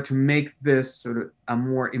in order to make this sort of a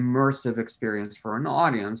more immersive experience for an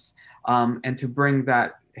audience, and to bring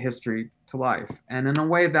that history to life. And in a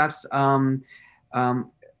way that's,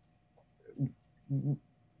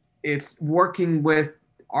 it's working with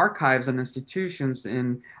archives and institutions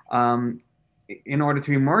in order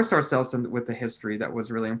to immerse ourselves with the history that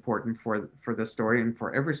was really important for this story and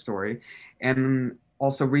for every story, and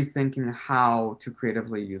also rethinking how to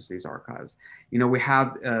creatively use these archives. You know, we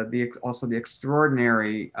have also the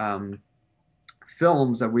extraordinary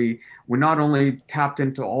films that we not only tapped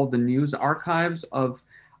into all the news archives of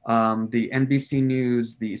the NBC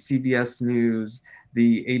News, the CBS News,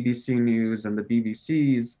 the ABC News, and the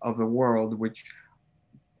BBCs of the world, which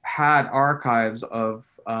had archives of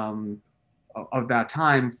that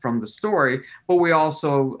time from the story, but we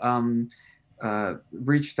also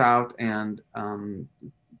reached out and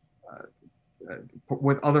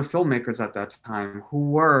with other filmmakers at that time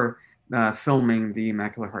who were filming the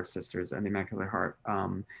Immaculate Heart Sisters and the Immaculate Heart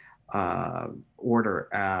Order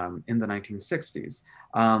in the 1960s.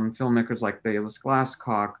 Filmmakers like Bayless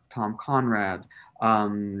Glasscock, Tom Conrad,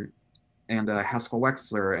 and Haskell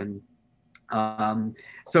Wexler. And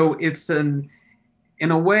so it's in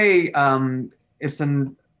a way,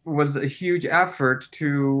 was a huge effort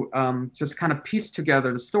to just kind of piece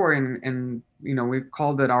together the story, and you know, we've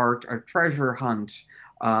called it our treasure hunt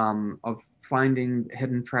of finding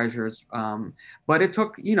hidden treasures. But it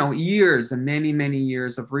took, you know, years and many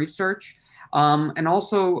years of research, and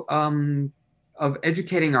also of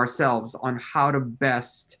educating ourselves on how to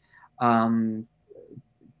best find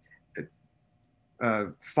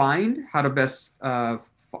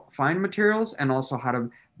materials, and also how to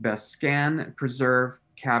best scan, preserve,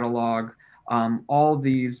 catalog all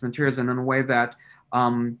these materials, and in a way that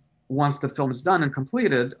once the film is done and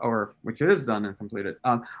completed, or which it is done and completed,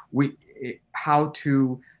 how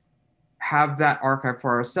to have that archive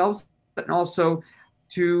for ourselves, and also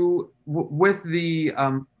to with the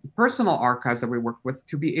personal archives that we work with,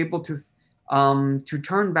 to be able to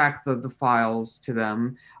turn back the files to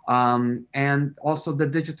them, and also the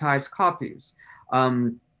digitized copies,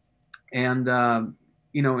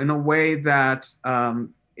 you know, in a way that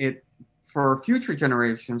it, for future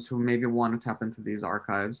generations who maybe want to tap into these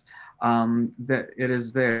archives, that it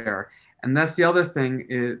is there. And that's the other thing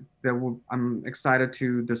that I'm excited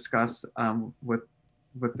to discuss with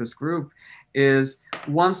this group, is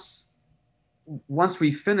once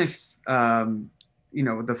we finish, you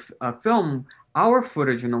know, the film, our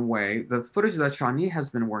footage, in a way, the footage that Shawnee has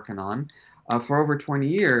been working on for over 20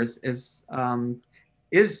 years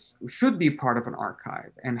should be part of an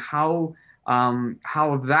archive, and how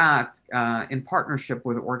that in partnership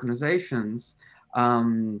with organizations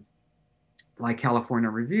like California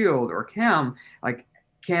Revealed or CAM, like,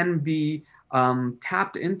 can be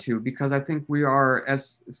tapped into, because I think we are,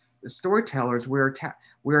 as storytellers, we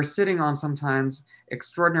are sitting on sometimes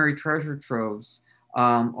extraordinary treasure troves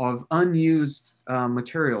of unused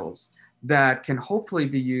materials that can hopefully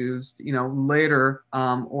be used, you know, later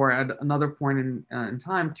or at another point in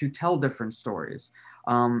time to tell different stories.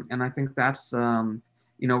 And I think that's,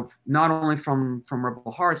 you know, not only from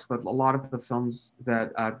Rebel Hearts, but a lot of the films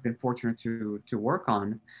that I've been fortunate to work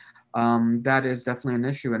on, that is definitely an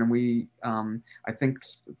issue. And we, I think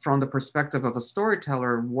from the perspective of a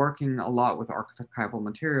storyteller working a lot with archival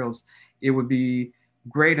materials, it would be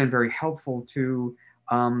great and very helpful to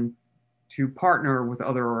partner with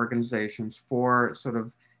other organizations for sort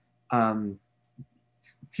of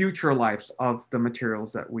future lives of the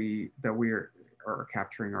materials that we are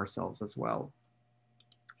capturing ourselves as well.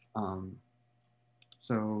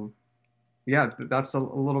 So yeah, that's a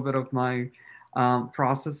little bit of my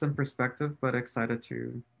process and perspective, but excited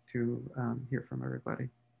to hear from everybody.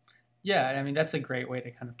 Yeah, I mean, that's a great way to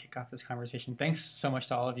kind of kick off this conversation. Thanks so much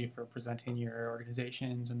to all of you for presenting your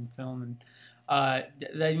organizations and film. And I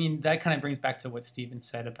mean, that kind of brings back to what Stephen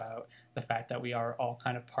said about the fact that we are all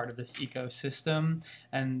kind of part of this ecosystem.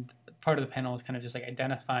 And part of the panel is kind of just like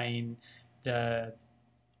identifying the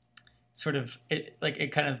sort of, it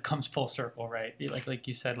kind of comes full circle, right? Like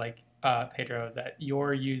you said, like, Pedro, that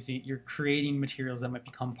you're creating materials that might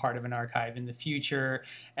become part of an archive in the future,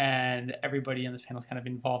 and everybody on this panel is kind of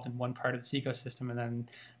involved in one part of this ecosystem, and then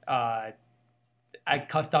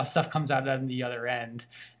stuff comes out on the other end,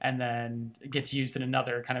 and then gets used in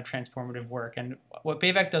another kind of transformative work. And what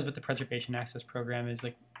BAVAC does with the Preservation Access Program is,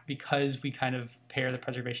 like, because we kind of pair the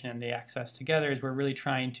preservation and the access together, is we're really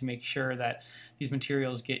trying to make sure that these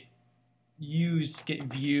materials get used, get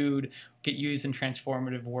viewed, get used in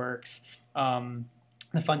transformative works.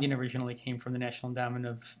 The funding originally came from the National Endowment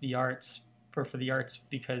of the Arts for the arts,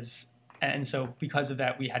 because of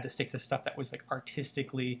that, we had to stick to stuff that was like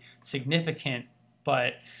artistically significant.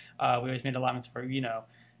 But we always made allotments for,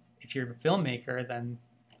 if you're a filmmaker, then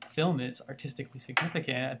film is artistically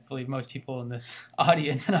significant. I believe most people in this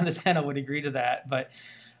audience and on this panel would agree to that. But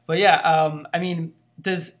yeah, I mean,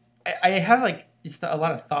 I have like just a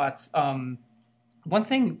lot of thoughts. One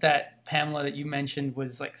thing that, Pamela, that you mentioned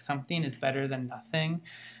was like something is better than nothing.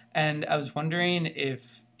 And I was wondering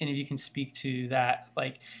if any of you can speak to that.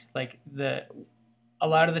 Like a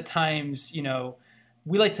lot of the times,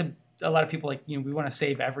 we like to, a lot of people like, we want to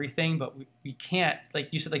save everything, but we can't, like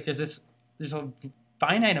you said, like there's a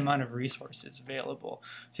finite amount of resources available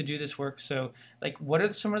to do this work. So like, what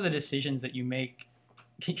are some of the decisions that you make?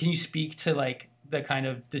 Can you speak to like the kind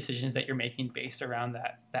of decisions that you're making based around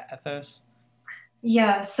that ethos?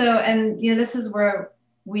 Yeah. So, and this is where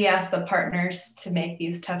we ask the partners to make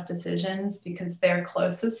these tough decisions, because they're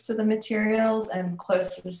closest to the materials and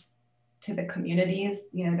closest to the communities,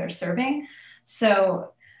 they're serving.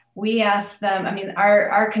 So we ask them, I mean,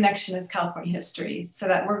 our connection is California history, so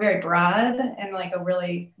that we're very broad in like a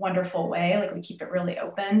really wonderful way. Like we keep it really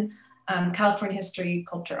open. California history,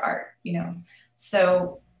 culture, art,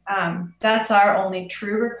 So that's our only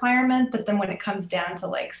true requirement. But then when it comes down to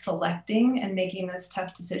like selecting and making those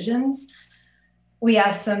tough decisions, we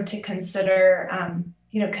ask them to consider,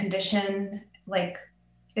 condition, like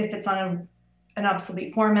if it's on an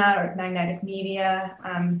obsolete format or magnetic media,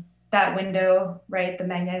 that window, right? The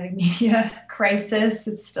magnetic media crisis,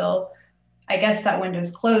 it's still, I guess that window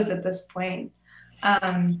is closed at this point,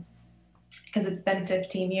 because it's been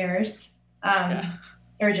 15 years,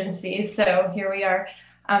 urgency. So here we are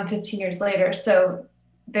 15 years later. So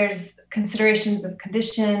there's considerations of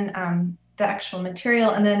condition, the actual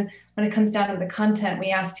material. And then when it comes down to the content,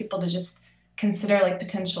 we ask people to just consider like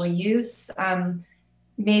potential use.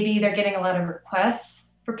 Maybe they're getting a lot of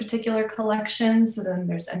requests for particular collections. So then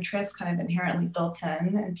there's interest kind of inherently built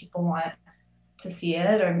in and people want to see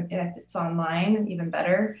it, or if it's online, even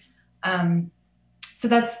better. So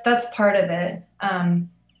that's part of it.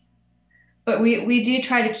 But we do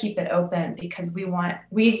try to keep it open, because we don't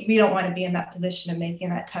want to be in that position of making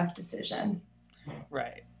that tough decision.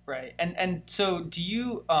 Right. And so do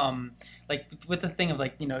you, like with the thing of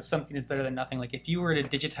like, something is better than nothing, like if you were to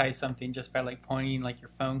digitize something just by like pointing like your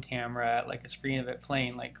phone camera at like a screen of it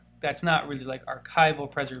playing, like that's not really like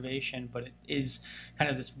archival preservation, but it is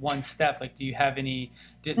kind of this one step. Like, do you have any,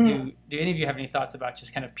 do any of you have any thoughts about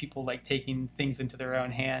just kind of people like taking things into their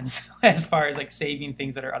own hands as far as like saving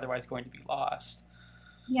things that are otherwise going to be lost?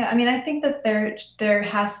 Yeah, I mean, I think that there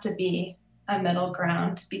has to be a middle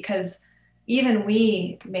ground, because even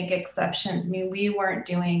we make exceptions. I mean, we weren't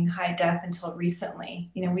doing high def until recently.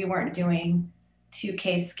 We weren't doing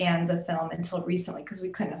 2K scans of film until recently because we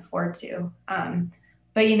couldn't afford to.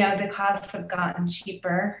 But the costs have gotten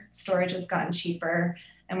cheaper, storage has gotten cheaper,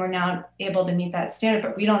 and we're now able to meet that standard.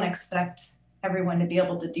 But we don't expect everyone to be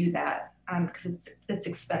able to do that because it's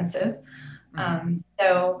expensive.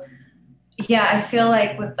 So yeah, I feel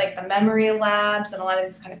like with like the memory labs and a lot of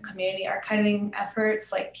these kind of community archiving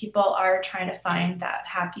efforts, like people are trying to find that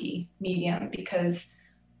happy medium, because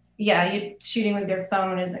shooting with your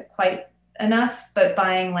phone isn't quite enough, but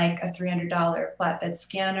buying like a $300 flatbed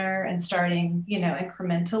scanner and starting,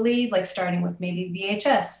 incrementally, like starting with maybe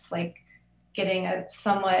VHS, like getting a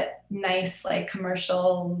somewhat nice like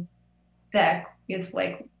commercial deck is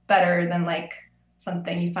like better than like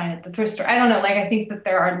something you find at the thrift store. I don't know, like I think that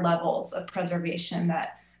there are levels of preservation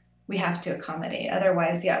that we have to accommodate.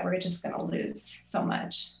 Otherwise, we're just going to lose so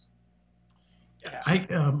much.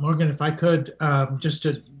 Morgan, if I could, just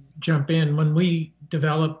to jump in, when we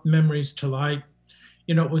developed Memories to Light,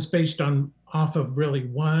 it was based off of really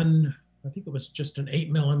one, I think it was just an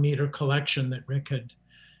 8mm collection that Rick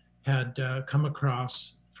had come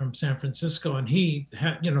across from San Francisco, and he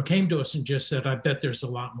came to us and just said, I bet there's a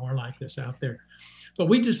lot more like this out there. But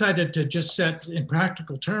we decided to just set in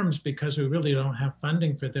practical terms, because we really don't have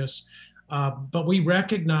funding for this. But we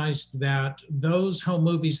recognized that those home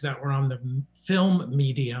movies that were on the film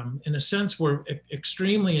medium, in a sense, were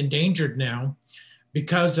extremely endangered now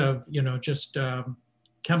because of, just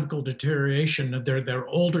chemical deterioration of their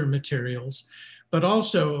older materials, but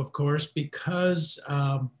also, of course, because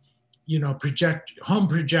home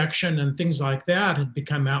projection and things like that had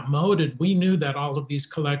become outmoded. We knew that all of these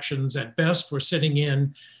collections at best were sitting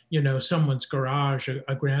in you know, someone's garage,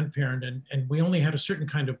 a grandparent, and we only had a certain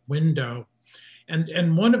kind of window.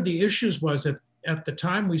 And one of the issues was that at the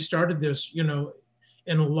time we started this, you know,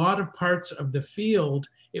 in a lot of parts of the field,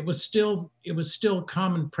 it was still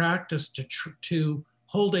common practice to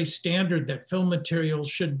hold a standard that film materials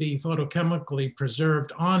should be photochemically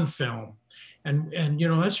preserved on film. And you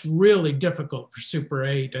know, that's really difficult for Super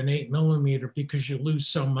 8 and 8mm because you lose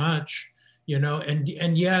so much, you know,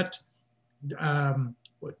 and yet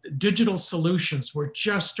digital solutions were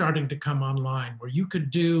just starting to come online where you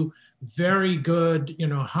could do very good, you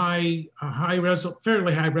know,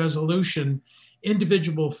 fairly high resolution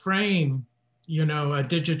individual frame, you know,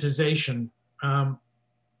 digitization.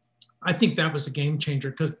 I think that was a game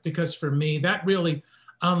changer because for me, that really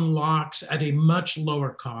unlocks at a much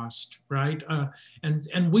lower cost, right?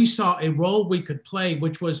 And we saw a role we could play,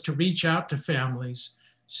 which was to reach out to families.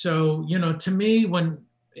 So, you know, to me, when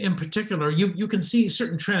in particular, you can see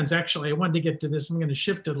certain trends. Actually, I wanted to get to this. I'm going to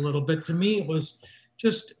shift it a little bit. To me, it was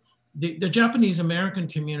just the Japanese American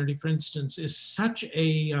community, for instance, is such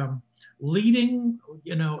a leading,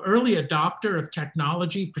 you know, early adopter of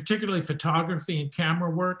technology, particularly photography and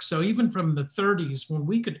camera work. So even from the 30s, when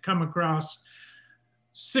we could come across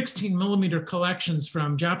 16mm collections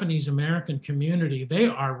from Japanese American community, they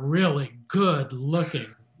are really good looking,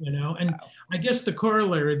 you know. And wow. I guess the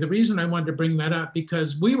corollary, the reason I wanted to bring that up,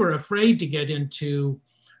 because we were afraid to get into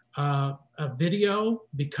a video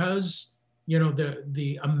because, you know,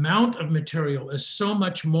 the amount of material is so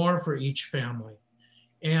much more for each family.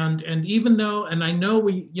 And even though, and I know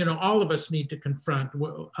we, you know, all of us need to confront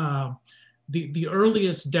the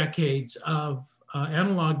earliest decades of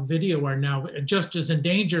analog video are now just as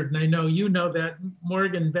endangered. And I know you know that,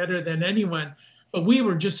 Morgan, better than anyone, but we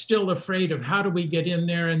were just still afraid of how do we get in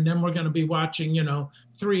there, and then we're going to be watching, you know,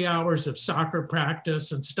 3 hours of soccer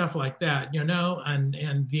practice and stuff like that, you know,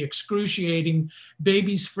 and the excruciating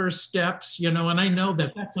baby's first steps, you know, and I know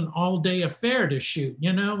that that's an all-day affair to shoot,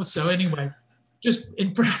 you know. So anyway, just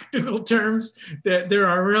in practical terms, that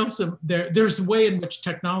there's a way in which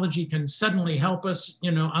technology can suddenly help us,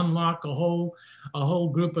 you know, unlock a whole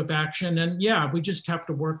group of action. And yeah, we just have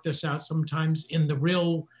to work this out sometimes in the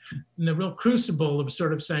real crucible of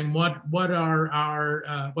sort of saying what's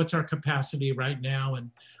our capacity right now, and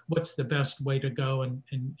what's the best way to go in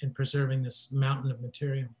preserving this mountain of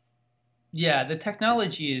material. Yeah, the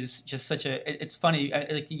technology is just such it's funny,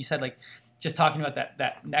 like you said, like, just talking about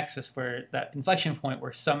that nexus, where that inflection point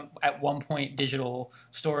where at one point digital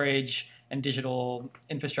storage and digital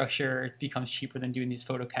infrastructure becomes cheaper than doing these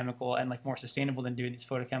photochemical, and like more sustainable than doing these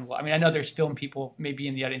photochemical. I mean, I know there's film people maybe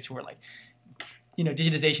in the audience who are like, you know,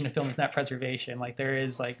 digitization of film is not preservation. Like there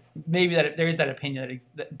is like, maybe that there is that opinion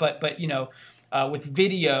but you know, with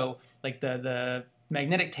video, like the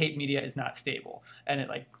magnetic tape media is not stable, and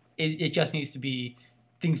it just needs to be,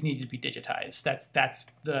 things need to be digitized. That's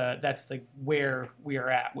the where we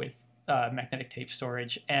are at with magnetic tape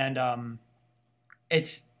storage, and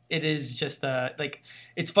it is just like,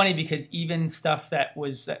 it's funny because even stuff that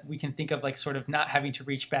we can think of like sort of not having to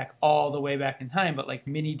reach back all the way back in time, but like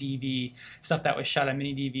mini DV stuff that was shot on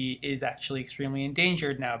mini DV is actually extremely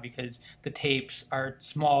endangered now because the tapes are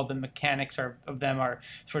small, the mechanics of them are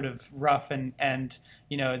sort of rough, and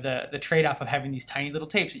you know, the trade-off of having these tiny little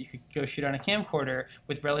tapes that you could go shoot on a camcorder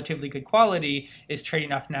with relatively good quality is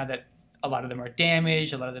trading off now that a lot of them are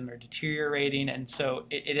damaged, a lot of them are deteriorating, and so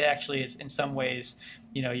it actually is in some ways,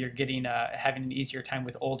 you know, you're getting having an easier time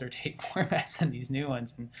with older tape formats than these new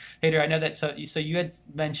ones. And Pedro, I know that so you had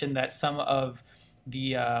mentioned that some of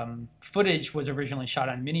the footage was originally shot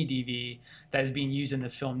on mini DV that is being used in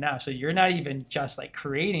this film now. So you're not even just like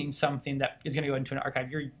creating something that is going to go into an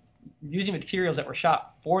archive. You're using materials that were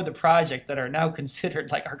shot for the project that are now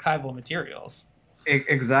considered like archival materials.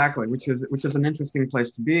 Exactly, which is an interesting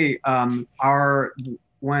place to be.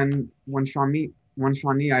 When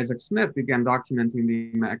Shawnee Isaac Smith began documenting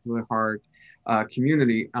the Immaculate Heart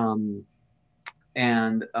community and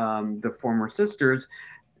the former sisters,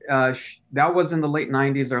 that was in the late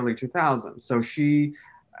 90s, early 2000s. So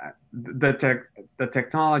the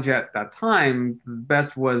technology at that time, the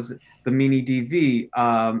best was the mini DV,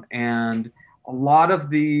 and a lot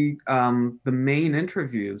of the main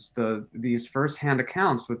interviews, these firsthand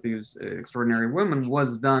accounts with these extraordinary women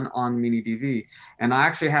was done on mini DV. And I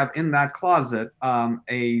actually have in that closet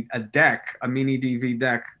a deck, a mini DV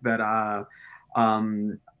deck that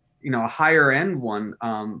you know, a higher end one,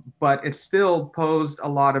 but it still posed a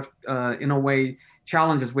lot of in a way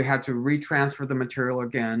challenges. We had to retransfer the material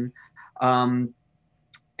again, and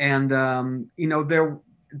you know,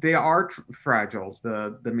 they are fragile,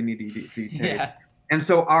 the mini DV tapes. Yeah. And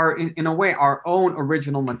so in a way, our own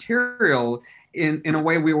original material, in a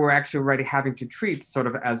way, we were actually already having to treat sort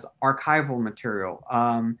of as archival material.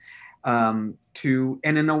 And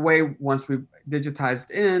in a way, once we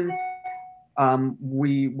digitized in,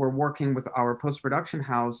 we were working with our post-production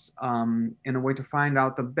house in a way to find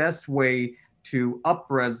out the best way to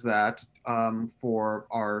up-res that for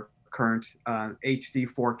our current HD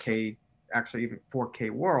 4K, actually even 4K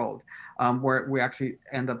world, where we actually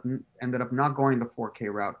ended up not going the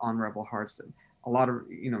 4K route on Rebel Hearts. A lot of,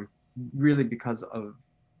 really because of,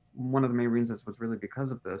 one of the main reasons was really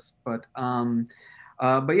because of this. But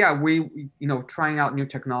yeah, we, trying out new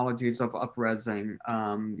technologies of up-resing,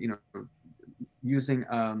 using,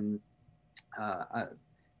 I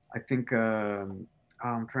think, I'm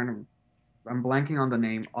blanking on the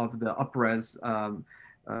name of the up-res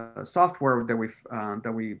software that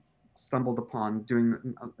we stumbled upon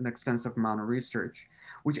doing an extensive amount of research,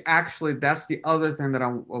 which actually, that's the other thing that I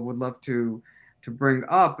would love to bring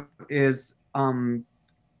up is, documentary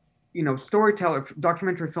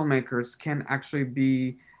filmmakers can actually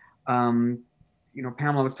be,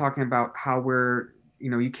 Pamela was talking about how we're,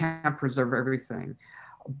 you can't preserve everything.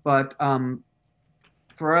 But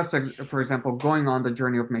for us, for example, going on the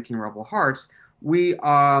journey of making Rebel Hearts, we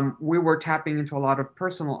were tapping into a lot of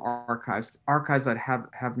personal archives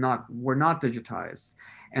that were not digitized.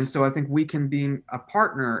 And so I think we can be a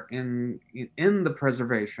partner in the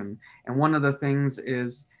preservation. And one of the things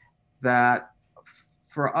is that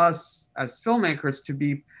for us as filmmakers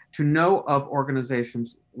to know of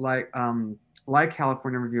organizations like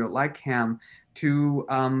California Review, like CAM, to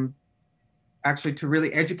actually to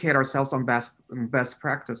really educate ourselves on best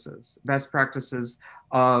practices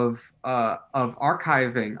of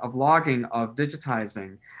archiving, of logging, of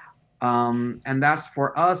digitizing, and that's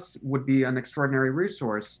for us would be an extraordinary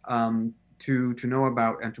resource to know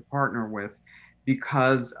about and to partner with,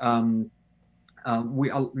 because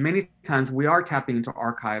we many times we are tapping into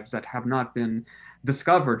archives that have not been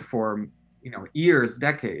discovered for years,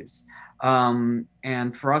 decades,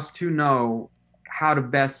 and for us to know how to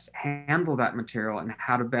best handle that material and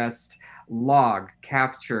how to best log,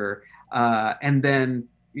 capture, and then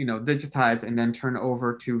digitize and then turn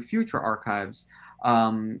over to future archives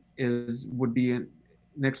would be an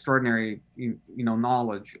extraordinary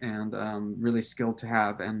knowledge and really skill to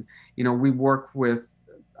have. And we work with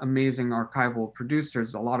amazing archival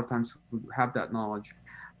producers a lot of times who have that knowledge,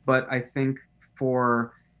 but I think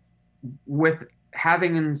with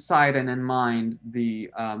having in sight and in mind the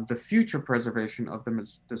future preservation of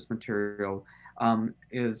this material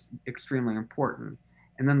is extremely important.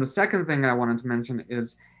 And then the second thing I wanted to mention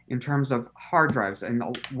is in terms of hard drives, and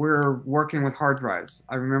we're working with hard drives.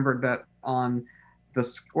 I remember that on The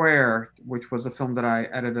Square, which was a film that I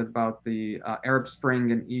edited about the Arab Spring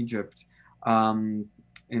in Egypt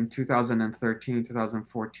in 2013,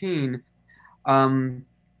 2014,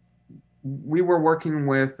 we were working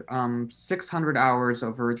with 600 hours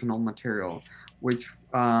of original material, which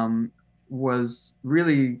was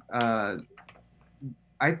really,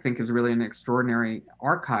 I think is really an extraordinary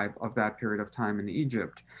archive of that period of time in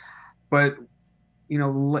Egypt. But,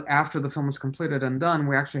 after the film was completed and done,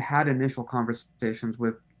 we actually had initial conversations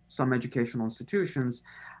with some educational institutions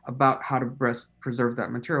about how to best preserve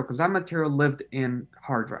that material, because that material lived in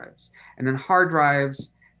hard drives. And then hard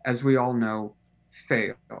drives, as we all know,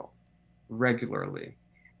 fail regularly.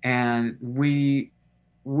 And we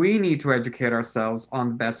need to educate ourselves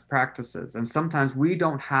on best practices. And sometimes we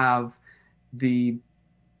don't have the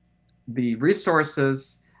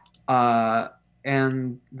resources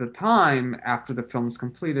and the time after the film is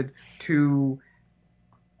completed to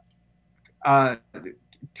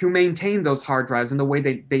maintain those hard drives in the way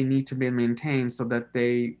they need to be maintained so that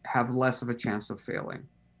they have less of a chance of failing.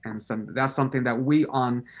 And so that's something that we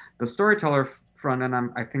on the storyteller front, and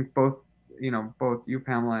I think both you,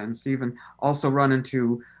 Pamela, and Stephen, also run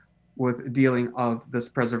into with dealing of this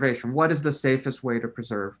preservation. What is the safest way to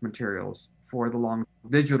preserve materials for the long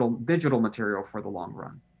digital material for the long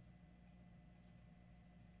run?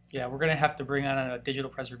 Yeah, we're gonna have to bring on a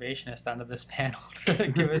digital preservationist onto this panel to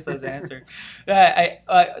give us those answers. I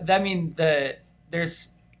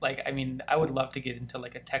would love to get into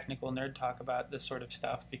like a technical nerd talk about this sort of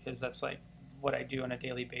stuff, because that's like what I do on a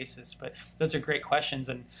daily basis. But those are great questions,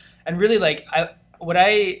 and really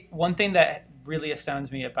one thing that really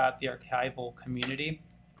astounds me about the archival community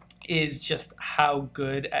is just how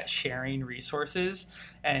good at sharing resources,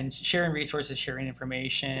 sharing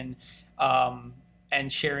information, and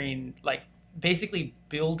sharing, like, basically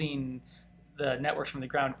building the networks from the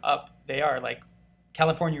ground up. They are like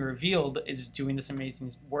California Revealed is doing this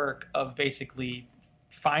amazing work of basically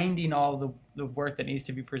finding all the work that needs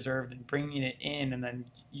to be preserved and bringing it in, and then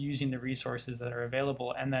using the resources that are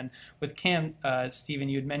available. And then with Cam, Stephen,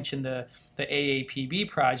 you had mentioned the AAPB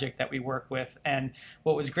project that we work with. And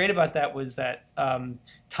what was great about that was that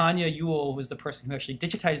Tanya Ewell was the person who actually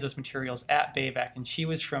digitized those materials at BAVAC, and she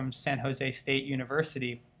was from San Jose State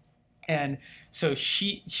University. And so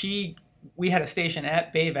we had a station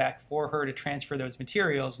at BAVAC for her to transfer those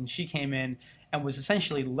materials, and she came in and was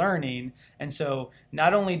essentially learning. And so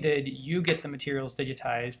not only did you get the materials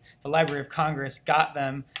digitized, the Library of Congress got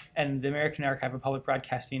them, and the American Archive of Public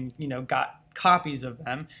Broadcasting, got copies of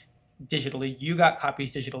them digitally. You got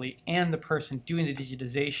copies digitally, and the person doing the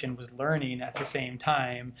digitization was learning at the same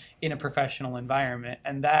time in a professional environment.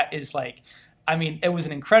 And that is it was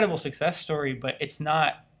an incredible success story, but it's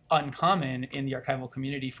not uncommon in the archival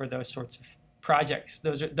community for those sorts of projects.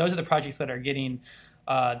 Those are the projects that are getting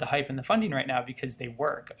the hype and the funding right now because they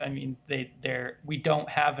work. I mean, we don't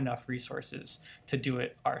have enough resources to do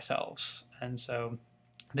it ourselves, and so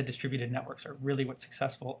the distributed networks are really what's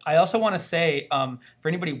successful. I also want to say, for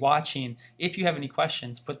anybody watching, if you have any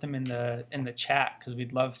questions, put them in the chat, because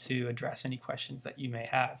we'd love to address any questions that you may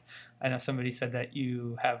have. I know somebody said that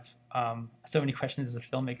you have so many questions as a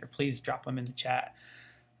filmmaker. Please drop them in the chat.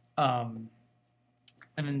 And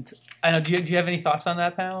I know, do you have any thoughts on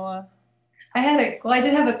that, Pamela? I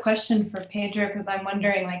did have a question for Pedro, because I'm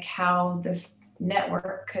wondering how this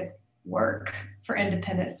network could work for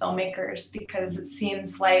independent filmmakers, because it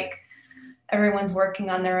seems like everyone's working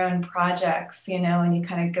on their own projects, and you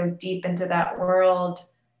kind of go deep into that world,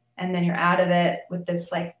 and then you're out of it with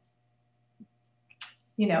this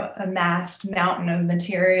amassed mountain of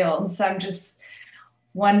material. And so I'm just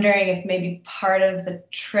wondering if maybe part of the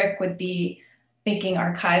trick would be thinking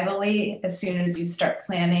archivally as soon as you start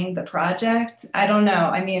planning the project. I don't know.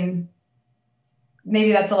 I mean,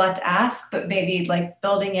 maybe that's a lot to ask, but maybe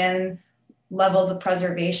building in levels of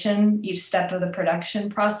preservation each step of the production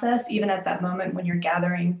process, even at that moment when you're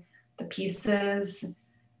gathering the pieces,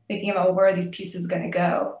 thinking about where are these pieces going to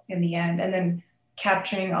go in the end, and then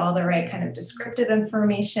capturing all the right kind of descriptive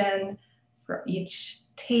information for each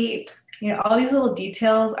tape. All these little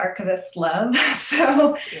details archivists love.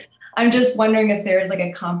 So I'm just wondering if there's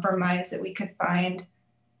a compromise that we could find,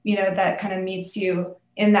 that kind of meets you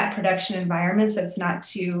in that production environment, so it's not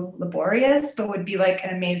too laborious, but would be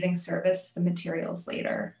an amazing service to the materials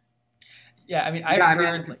later. Yeah, I mean, I've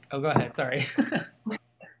heard oh, go ahead, sorry.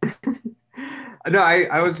 No,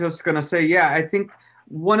 I was just gonna say, yeah, I think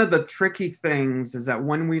one of the tricky things is that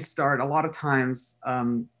when we start, a lot of times,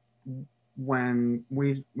 when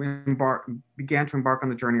we began to embark on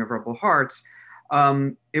the journey of Rebel Hearts,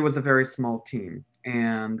 it was a very small team,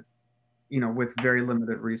 and with very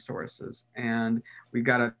limited resources, and we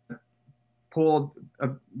had to pull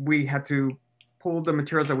the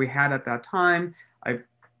materials that we had at that time. I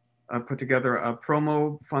put together a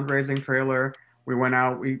promo fundraising trailer. We went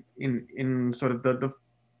out. In sort of the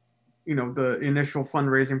initial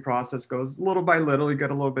fundraising process goes little by little. You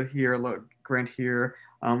get a little bit here, a little grant here.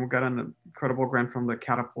 We got an incredible grant from the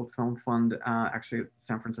Catapult Film Fund, actually a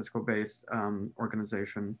San Francisco-based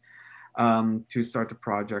organization, to start the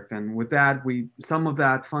project. And with that, some of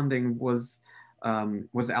that funding was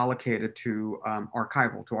allocated to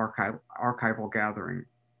archival gathering.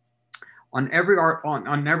 On every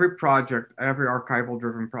project, every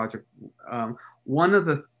archival-driven project, one of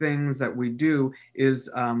the things that we do is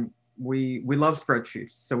we love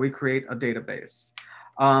spreadsheets, so we create a database.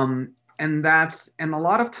 And a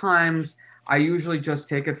lot of times I usually just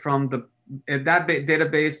take it from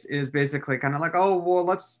database is basically kind of oh, well,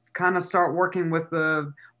 let's kind of start working with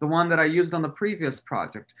the one that I used on the previous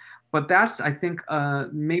project. But I think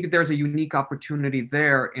maybe there's a unique opportunity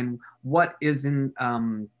there in what is in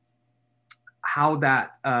how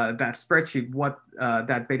that spreadsheet, what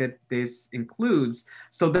that database includes,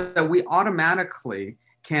 so that we automatically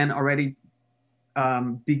can already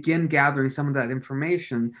begin gathering some of that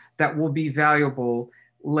information that will be valuable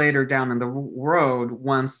later down in the road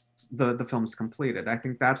once the film is completed. I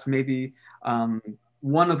think that's maybe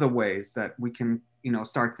one of the ways that we can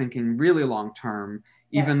start thinking really long term,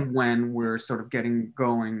 even when we're sort of getting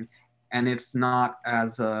going, and it's not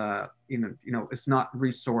as it's not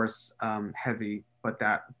resource heavy, but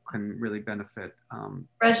that can really benefit.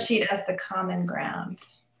 Spreadsheet as the common ground.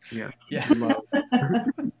 Yeah.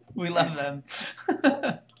 We love them.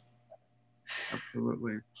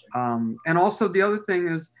 Absolutely. And also the other thing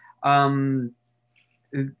is,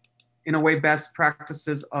 in a way, best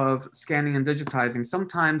practices of scanning and digitizing.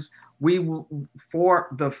 Sometimes for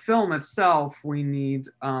the film itself, we need,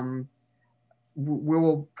 we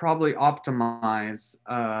will probably optimize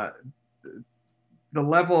the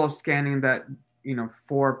level of scanning that,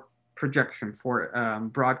 for projection, for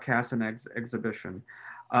broadcast and exhibition.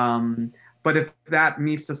 But if that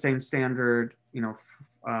meets the same standard,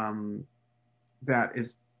 that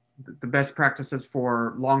is the best practices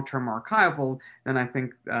for long-term archival, then I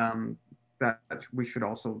think that we should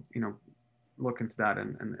also, look into that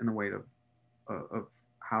in a way of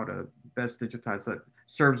how to best digitize that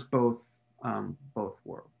serves both both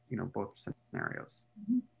scenarios.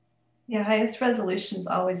 Yeah, highest resolution is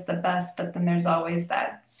always the best, but then there's always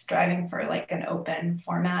that striving for like an open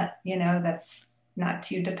format, that's not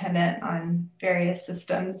too dependent on various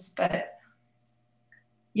systems. But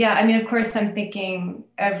yeah, I mean, of course, I'm thinking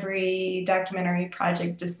every documentary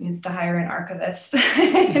project just needs to hire an archivist to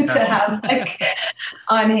have like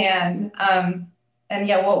on hand. And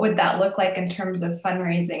yeah, what would that look like in terms of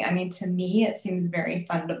fundraising? I mean, to me, it seems very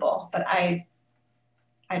fundable, but I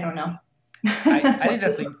don't know. I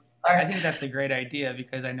think that's a great idea,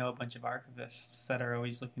 because I know a bunch of archivists that are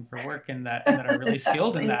always looking for work and that are really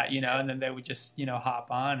skilled in that, and then they would just, hop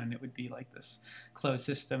on, and it would be like this closed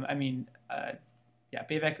system. I mean, yeah,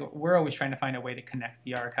 BAVEC, we're always trying to find a way to connect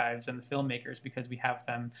the archives and the filmmakers, because we have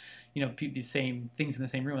them, the same things in the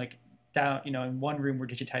same room, like down, in one room we're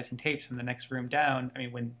digitizing tapes, and the next room down, I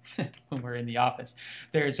mean, when we're in the office,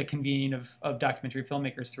 there's a convening of documentary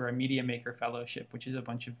filmmakers through our Media Maker Fellowship, which is a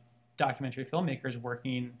bunch of documentary filmmakers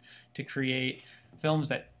working to create films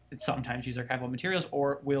that sometimes use archival materials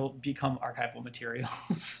or will become archival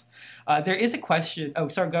materials. There is a question. Oh,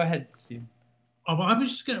 sorry, go ahead, Steve. Oh, well, I was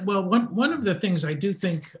just gonna, well, one of the things I do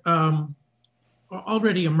think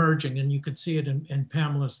already emerging, and you could see it in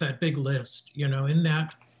Pamela's, that big list, in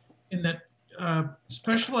that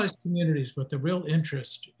specialized communities with a real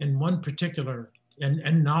interest in one particular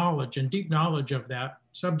and knowledge and deep knowledge of that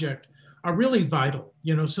subject are really vital,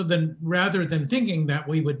 so then rather than thinking that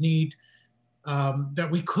we would need, that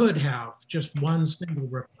we could have just one single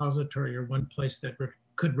repository or one place that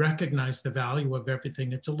could recognize the value of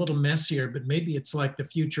everything, it's a little messier, but maybe it's like the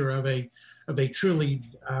future of a truly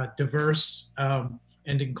diverse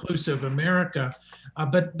and inclusive America.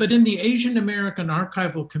 But in the Asian American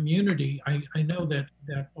archival community, I know that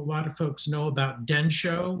a lot of folks know about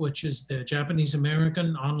Densho, which is the Japanese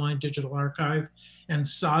American online digital archive, and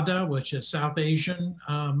SADA, which is South Asian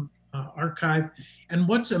archive. And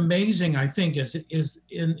what's amazing, I think, is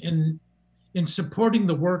in supporting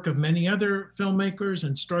the work of many other filmmakers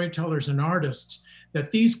and storytellers and artists, that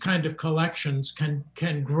these kind of collections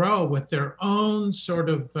can grow with their own sort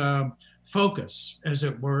of focus, as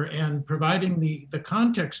it were, and providing the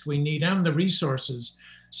context we need and the resources.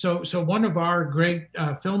 So one of our great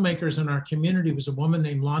filmmakers in our community was a woman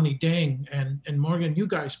named Lonnie Dang, and Morgan, you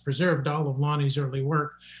guys preserved all of Lonnie's early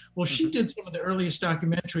work. Well, she did some of the earliest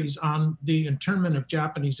documentaries on the internment of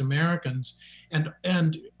Japanese Americans,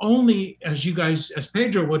 and only, as you guys, as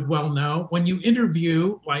Pedro would well know, when you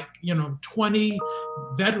interview 20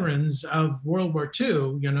 veterans of World War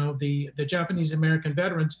II, the Japanese American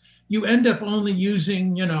veterans, you end up only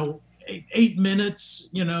using 8 minutes,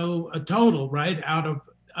 a total, right, out of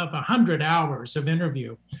 100 hours of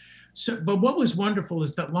interview. So, but what was wonderful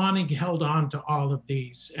is that Lonnie held on to all of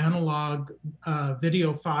these analog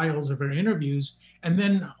video files of her interviews. And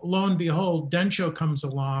then lo and behold, Densho comes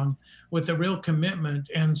along with a real commitment.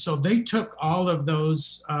 And so they took all of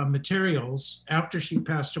those materials. After she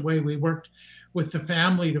passed away, we worked with the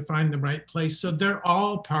family to find the right place. So they're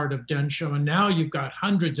all part of Densho. And now you've got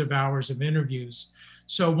hundreds of hours of interviews.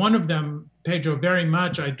 So one of them, Pedro, very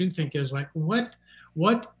much, I do think is like,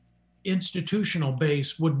 what institutional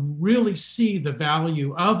base would really see the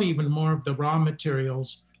value of even more of the raw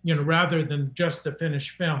materials, rather than just the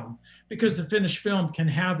finished film, because the finished film can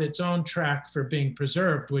have its own track for being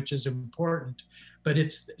preserved, which is important, but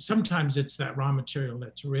sometimes it's that raw material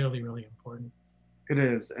that's really, really important. It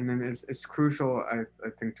is, and then it's crucial, I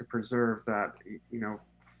think, to preserve that,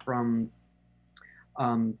 from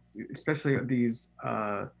especially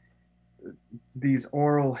these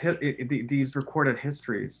oral, these recorded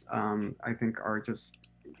histories, I think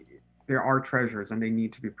there are treasures, and they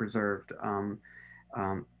need to be preserved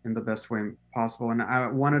in the best way possible. And I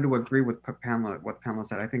wanted to agree with what Pamela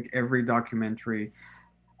said. I think every documentary,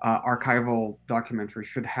 archival documentary,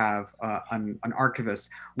 should have an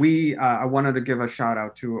archivist. I wanted to give a shout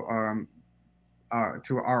out to our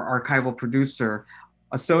archival producer,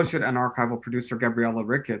 associate and archival producer, Gabriella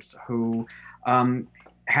Ricketts, who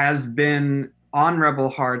has been on Rebel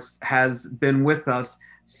Hearts, has been with us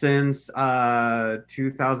since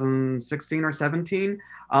 2016 or 17,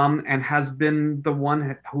 and has been the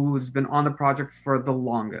one who's been on the project for the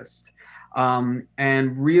longest,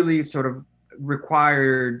 and really sort of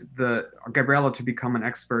required Gabriella to become an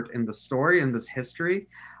expert in the story, in this history,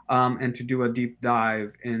 and to do a deep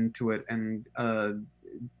dive into it, and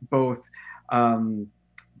both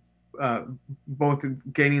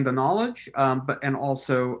gaining the knowledge, and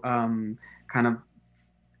also kind of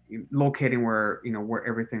locating where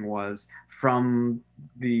everything was, from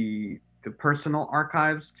the personal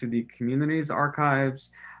archives to the community's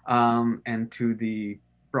archives, and to the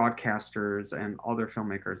broadcasters and other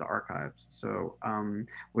filmmakers' archives. So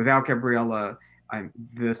without Gabriella,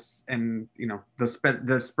 the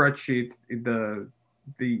spreadsheet,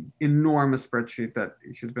 the enormous spreadsheet that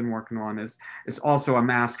she's been working on is also a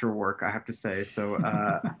masterwork, I have to say. So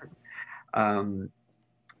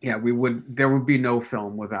yeah, there would be no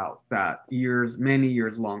film without that many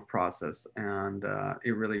years long process, and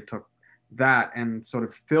it really took that, and sort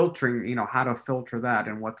of filtering, how to filter that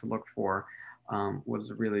and what to look for,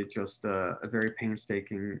 was really just a very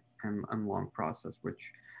painstaking and long process, which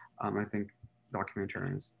I think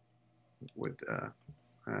documentarians would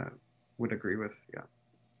agree with. Yeah.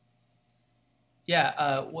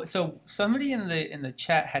 Yeah. So somebody in the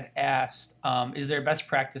chat had asked, is there a best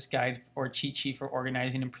practice guide or cheat sheet for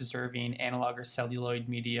organizing and preserving analog or celluloid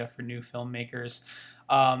media for new filmmakers?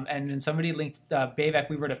 And then somebody linked Bayvac.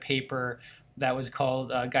 We wrote a paper that was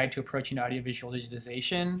called Guide to Approaching Audiovisual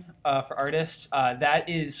Digitization for Artists. That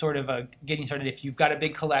is sort of a getting started. If you've got a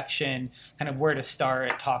big collection, kind of where to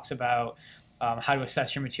start. It talks about how to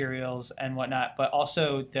assess your materials and whatnot, but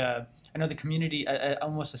also I know the community,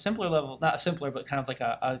 almost a simpler level, not simpler, but kind of like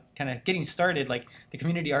a kind of getting started, like the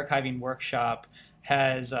community archiving workshop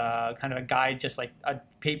has kind of a guide, just like a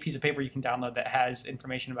piece of paper you can download that has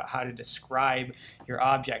information about how to describe your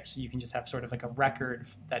objects. So you can just have sort of like a record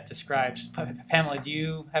that describes. Pamela, do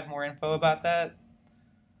you have more info about that?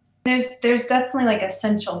 There's definitely like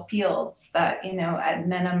essential fields that, at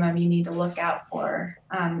minimum you need to look out for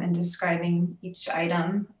in describing each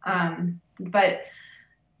item. But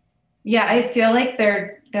yeah, I feel like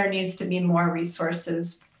there needs to be more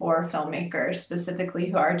resources for filmmakers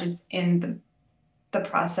specifically who are just in the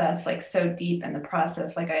process, like so deep in the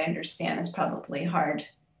process. Like, I understand it's probably hard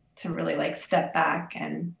to really like step back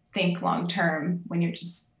and think long term when you're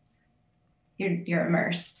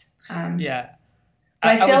immersed. Yeah.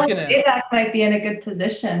 But I feel like Bayvac might be in a good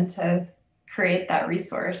position to create that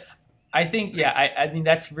resource. I think, yeah, I mean,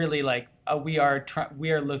 that's really like, we are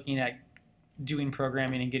looking at doing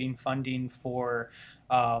programming and getting funding for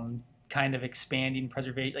kind of expanding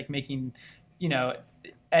preservation, like making,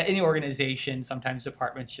 at any organization, sometimes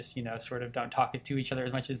departments just, sort of don't talk to each other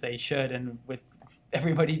as much as they should. And with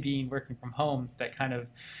everybody working from home, that kind of,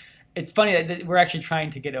 it's funny that we're actually trying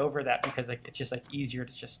to get over that, because like it's just like easier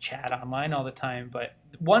to just chat online all the time. But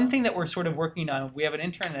one thing that we're sort of working on, we have an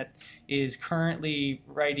intern that is currently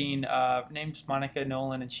writing, her name's Monica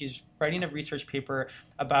Nolan, and she's writing a research paper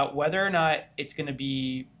about whether or not it's going to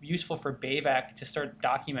be useful for Bayvac to start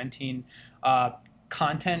documenting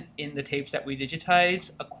content in the tapes that we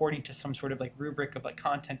digitize according to some sort of like rubric of like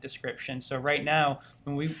content description. So right now,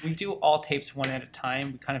 when we do all tapes one at a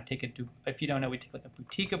time, we kind of take if you don't know, we take like a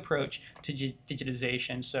boutique approach to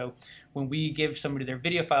digitization. So when we give somebody their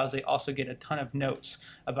video files, they also get a ton of notes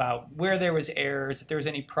about where there was errors, if there was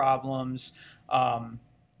any problems,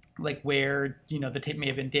 like where, the tape may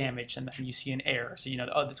have been damaged, and then you see an error. So,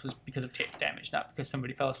 oh, this was because of tape damage, not because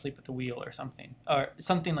somebody fell asleep at the wheel or something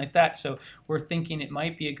like that. So we're thinking it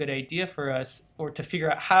might be a good idea for us, or to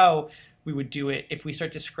figure out how we would do it, if we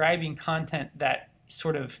start describing content that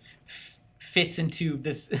sort of fits into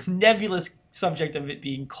this nebulous subject of it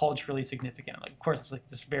being culturally significant. Like, of course, it's like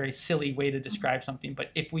this very silly way to describe something,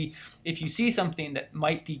 but if you see something that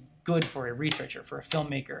might be good for a researcher, for a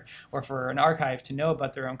filmmaker, or for an archive to know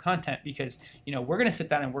about their own content, because we're going to sit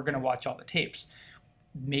down and we're going to watch all the tapes.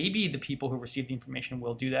 Maybe the people who receive the information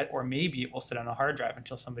will do that, or maybe it will sit on a hard drive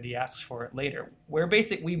until somebody asks for it later. Where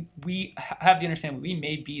basically we have the understanding we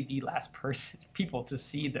may be the last people to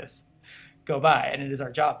see this go by, and it is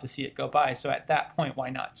our job to see it go by. So at that point,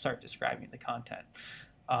 why not start describing the content?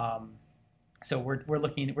 So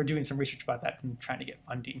we're doing some research about that and trying to get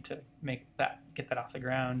funding to get that off the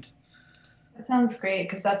ground. That sounds great,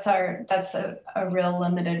 because that's a real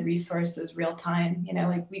limited resource, is real time.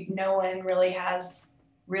 No one really has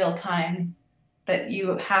real time, but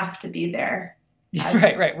you have to be there.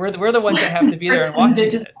 Right. We're the ones that have to be there and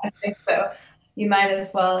watching it. So you might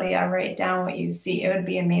as well, write down what you see. It would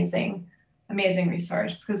be amazing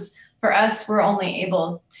resource, because for us, we're only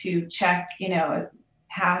able to check,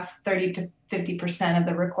 half, 30 to 50% of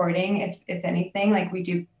the recording, if anything. Like, we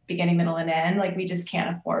do beginning, middle, and end. Like, we just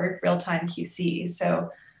can't afford real-time QC.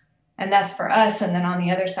 So And that's for us. And then on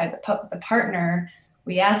the other side, the partner,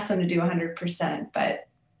 we ask them to do 100%, but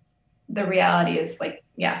the reality is like,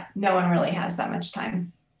 yeah, no one really has that much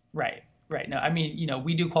time. Right. No, I mean, you know,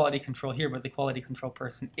 we do quality control here, but the quality control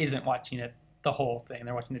person isn't watching it the whole thing.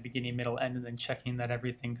 They're watching the beginning, middle, end, and then checking that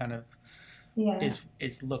everything kind of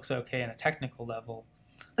is looks okay on a technical level.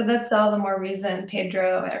 But that's all the more reason,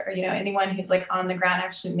 Pedro, or you know, anyone who's like on the ground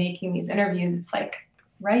actually making these interviews, it's like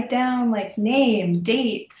write down like name,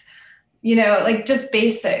 date, you know, like just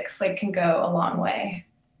basics like can go a long way.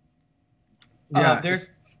 Yeah.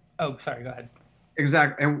 Oh, sorry, go ahead.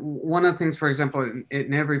 Exactly. And one of the things, for example,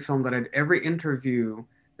 in every film that every interview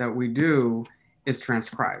that we do is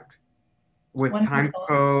transcribed with time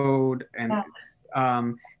code and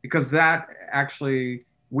because that actually,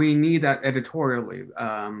 we need that editorially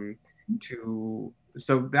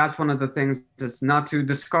so that's one of the things, is not to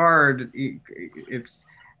discard. It's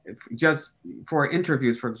just for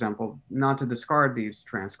interviews, for example, not to discard these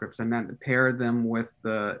transcripts and then pair them with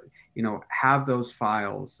have those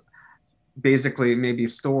files basically maybe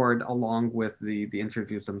stored along with the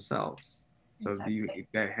interviews themselves. So exactly.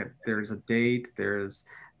 There's a date, there's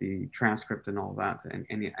the transcript and all that, and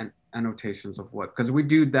any annotations of what, because we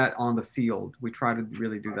do that on the field. We try to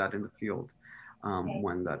really do that in the field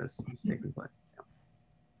when that is taking place.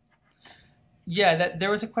 Yeah, there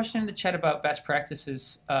was a question in the chat about best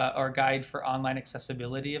practices or guide for online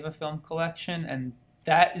accessibility of a film collection, and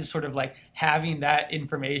that is sort of like having that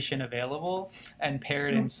information available and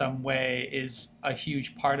paired in some way is a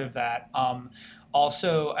huge part of that.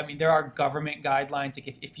 Also, I mean, there are government guidelines.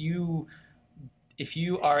 Like if you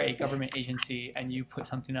are a government agency and you put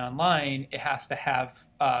something online, it has to have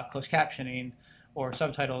closed captioning or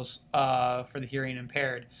subtitles for the hearing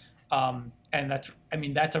impaired. And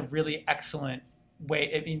that's a really excellent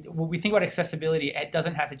way. I mean, when we think about accessibility, it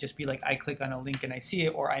doesn't have to just be like I click on a link and I see it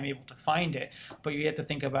or I'm able to find it, but you have to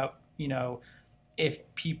think about, if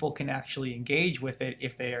people can actually engage with it,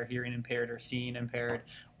 if they are hearing impaired or seeing impaired,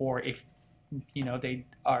 or if they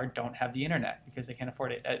don't have the internet because they can't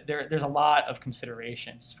afford it. There's a lot of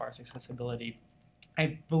considerations as far as accessibility.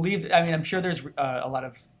 I'm sure there's a lot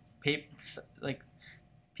of papers, like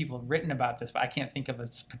people have written about this, but I can't think of a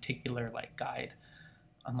particular like guide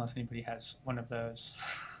unless anybody has one of those.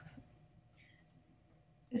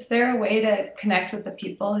 Is there a way to connect with the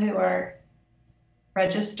people who are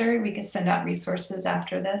registered? We could send out resources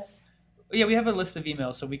after this. Yeah, we have a list of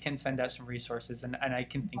emails, so we can send out some resources, and I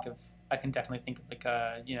can definitely think of like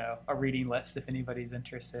a reading list if anybody's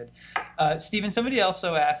interested. Stephen, somebody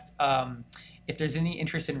also asked if there's any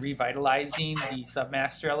interest in revitalizing the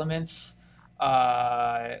submaster elements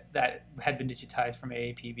that had been digitized from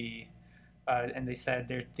AAPB, and they said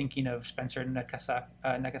they're thinking of Spencer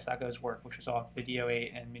Nakasaka's work, which was all Video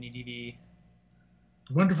 8 and Mini DV.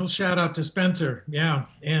 Wonderful shout out to Spencer, yeah,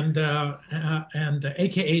 and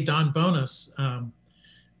AKA Don Bonus, a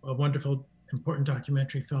wonderful, important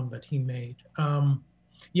documentary film that he made.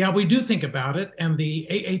 Yeah, we do think about it, and the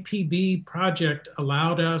AAPB project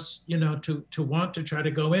allowed us, to want to try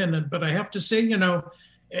to go in, but I have to say,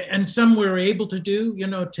 and some we were able to do,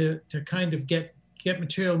 to kind of get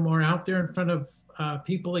material more out there in front of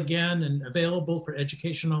people again and available for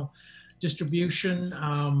educational distribution.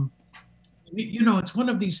 It's one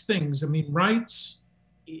of these things. I mean, rights,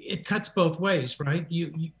 it cuts both ways, right?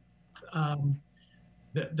 The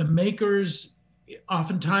makers,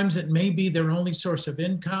 oftentimes it may be their only source of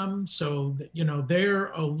income. So, they're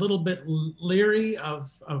a little bit leery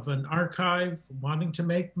of an archive wanting to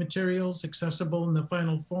make materials accessible in the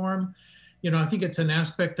final form. I think it's an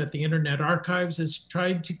aspect that the Internet Archives has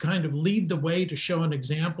tried to kind of lead the way to show an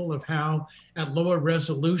example of how at lower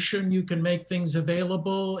resolution you can make things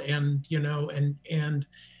available and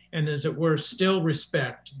as it were, still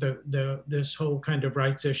respect this whole kind of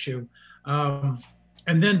rights issue. And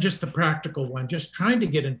then just the practical one, just trying to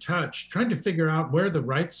get in touch, trying to figure out where the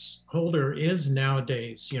rights holder is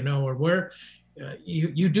nowadays, or where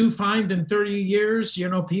you do find in 30 years,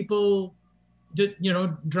 people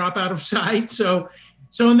drop out of sight. So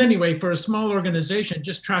anyway, for a small organization,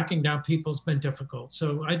 just tracking down people's been difficult.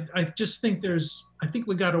 So I just think I think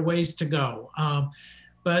we got a ways to go.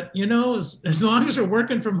 But as long as we're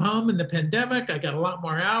working from home in the pandemic, I got a lot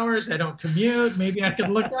more hours. I don't commute. Maybe I could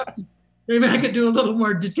look up, maybe I could do a little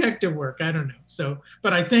more detective work. I don't know. So,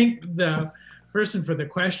 but I think the person for the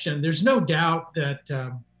question, there's no doubt that,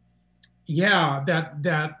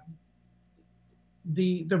 that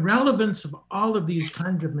the relevance of all of these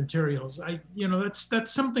kinds of materials,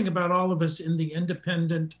 that's something about all of us in the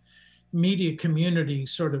independent media community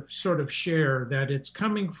sort of share, that it's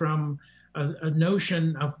coming from a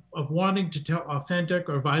notion of wanting to tell authentic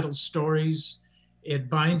or vital stories. It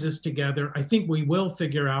binds us together. I think we will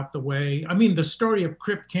figure out the way. I mean, the story of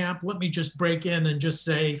Crip Camp, let me just break in and just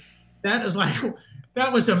say, that is like,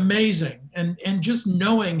 that was amazing. And just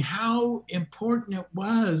knowing how important it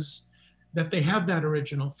was that they have that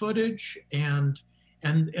original footage, and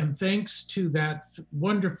thanks to that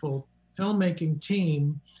wonderful filmmaking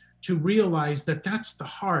team to realize that that's the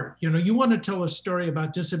heart. You know, you want to tell a story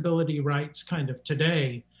about disability rights kind of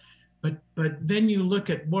today, but then you look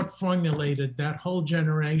at what formulated that whole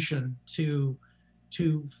generation to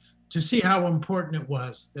see how important it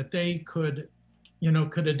was that they could, you know,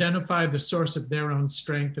 could identify the source of their own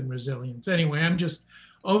strength and resilience. Anyway, I'm just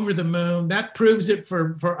over the moon. That proves it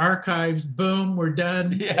for archives. Boom, we're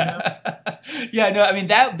done. Yeah. Yeah, no, I mean,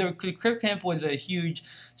 the Crip Camp was a huge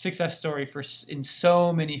success story in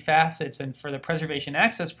so many facets, and for the Preservation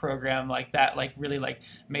Access Program, like that, like really like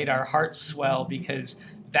made our hearts swell, because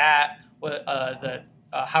that the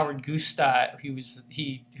Howard Gustad, who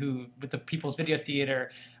with the People's Video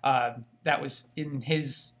Theater, that was in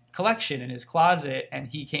his collection in his closet, and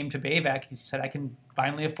he came to BAVAC. He said, I can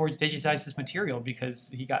finally afford to digitize this material, because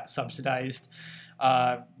he got subsidized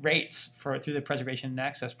rates through the Preservation and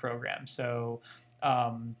Access Program. So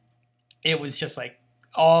it was just like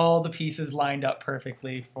all the pieces lined up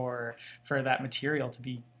perfectly for that material to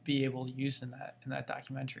be able to use in that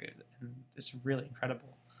documentary, and it's really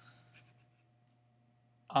incredible.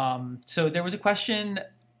 So there was a question,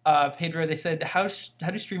 Pedro, they said, how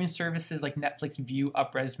do streaming services like Netflix view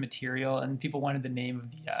up-res material? And people wanted the name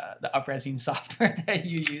of the up-resing software that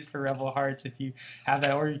you use for Rebel Hearts, if you have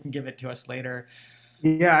that, or you can give it to us later.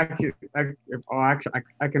 Yeah,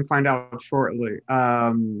 I can find out shortly.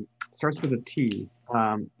 Starts with a T.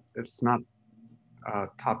 It's not a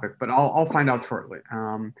topic, but I'll find out shortly.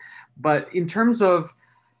 But in terms of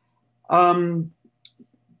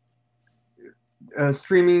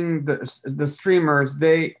streaming, the streamers,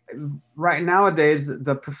 they right nowadays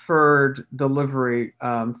the preferred delivery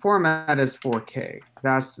format is 4K.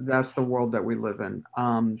 That's the world that we live in.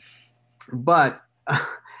 But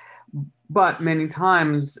many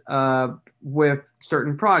times with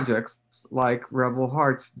certain projects like Rebel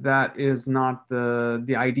Hearts, that is not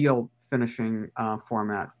the ideal finishing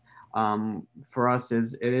format. For us,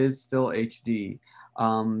 it is still HD,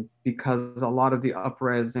 because a lot of the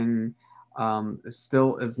up-resing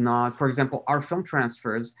still is not. For example, our film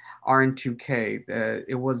transfers are in 2K.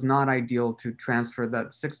 It was not ideal to transfer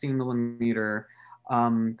that 16 millimeter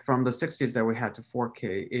from the 60s that we had to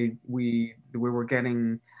 4K. We were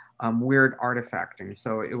getting weird artifacting.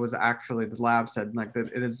 So it was actually, the lab said like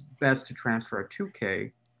that it is best to transfer a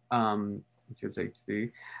 2K, which is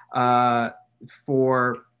HD,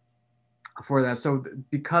 for that. So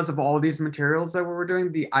because of all these materials that we were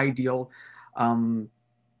doing, the ideal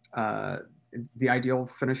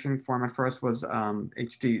finishing format for us was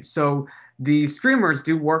HD. So the streamers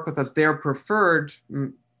do work with us. Their preferred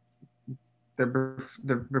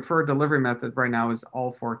delivery method right now is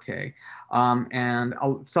all 4K. And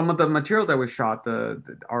some of the material that was shot,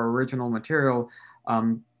 our original material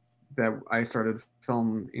that I started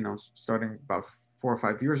film, starting about 4 or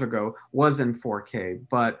 5 years ago, was in 4K.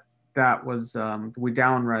 But that was, we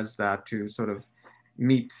down-res that to sort of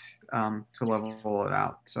meet, to level it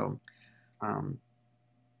out. So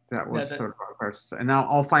that was sort of our process. And now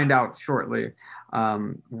I'll find out shortly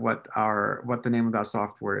what the name of that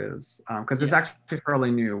software is, because it's actually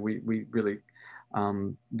fairly new. We really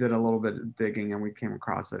did a little bit of digging, and we came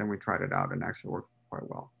across it, and we tried it out, and it actually worked quite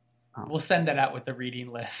well. We'll send that out with the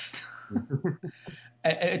reading list.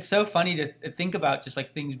 It's so funny to think about just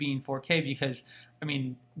like things being 4K, because I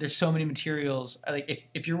mean, there's so many materials. Like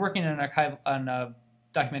if you're working on a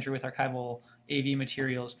documentary with archival AV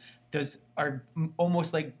materials, those are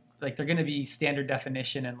almost like they're going to be standard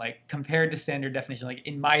definition, and like compared to standard definition, like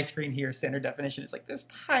in my screen here, standard definition is like this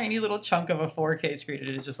tiny little chunk of a 4K screen. It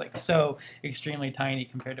is just like so extremely tiny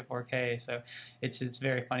compared to 4K. So it's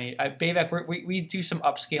very funny. At BAVAC, we do some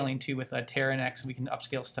upscaling too with Terranex. We can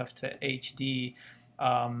upscale stuff to HD,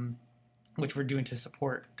 which we're doing to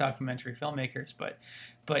support documentary filmmakers.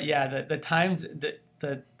 But yeah, the times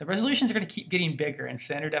the resolutions are going to keep getting bigger, and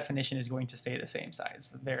standard definition is going to stay the same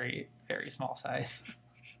size, very, very small size.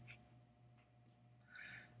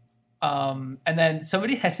 And then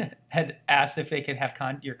somebody had asked if they could have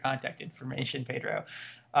your contact information, Pedro.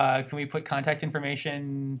 Can we put contact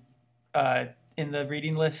information in the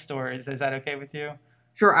reading list, or is that okay with you?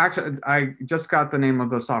 Sure. Actually, I just got the name of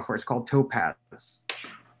the software. It's called Topaz.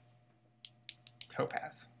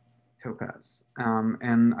 Topaz.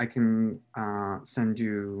 And I can send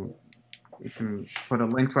you we can put a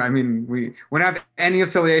link to it. I mean, we don't have any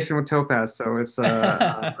affiliation with Topaz, so it's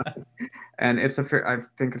and it's I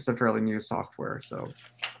think it's a fairly new software. So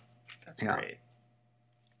that's great.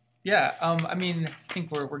 Yeah, I mean, I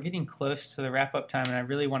think we're getting close to the wrap up time, and I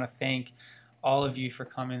really want to thank all of you for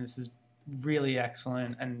coming. This is really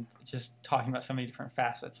excellent, and just talking about so many different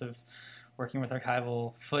facets of working with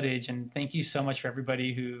archival footage. And thank you so much for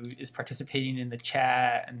everybody who is participating in the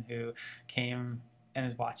chat and who came and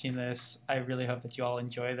is watching this. I really hope that you all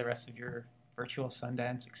enjoy the rest of your virtual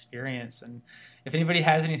Sundance experience. And if anybody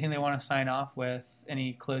has anything they want to sign off with,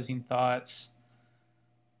 any closing thoughts?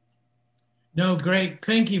 No, great.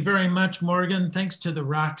 Thank you very much, Morgan. Thanks to the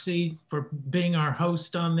Roxie for being our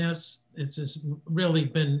host on this. It's just really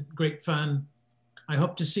been great fun. I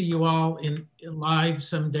hope to see you all in live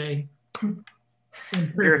someday.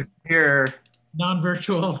 Here.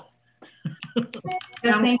 Non-virtual.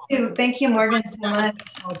 Yeah, thank you, Morgan, so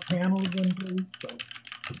much. Panel again, please. So.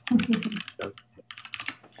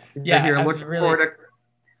 Yeah, here. Looking forward to.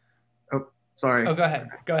 Oh, sorry. Oh, go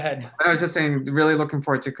ahead. I was just saying, really looking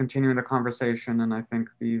forward to continuing the conversation, and I think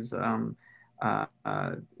these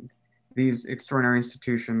extraordinary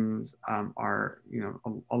institutions are,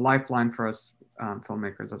 a lifeline for us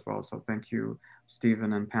filmmakers as well. So thank you,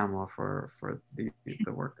 Stephen and Pamela, for the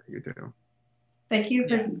work that you do. Thank you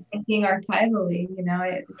for thinking archivally.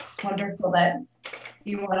 It's wonderful that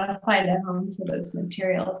you want to find a home for those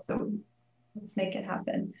materials. So let's make it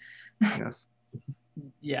happen. Yes.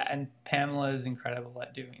 Yeah, and Pamela is incredible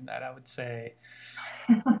at doing that, I would say.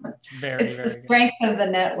 It's the strength of the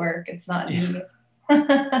network. It's not me.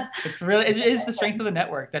 It is the strength of the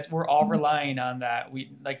network. We're all relying on that.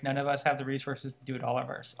 None of us have the resources to do it all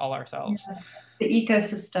ourselves. Yeah. The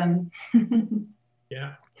ecosystem.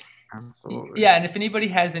 Yeah. Absolutely. Yeah, and if anybody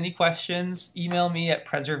has any questions, email me at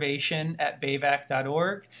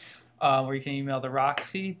preservation@bavac.org, or you can email the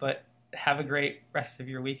Roxie. But have a great rest of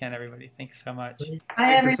your weekend, everybody. Thanks so much.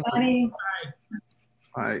 Bye, everybody.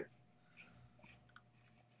 Bye.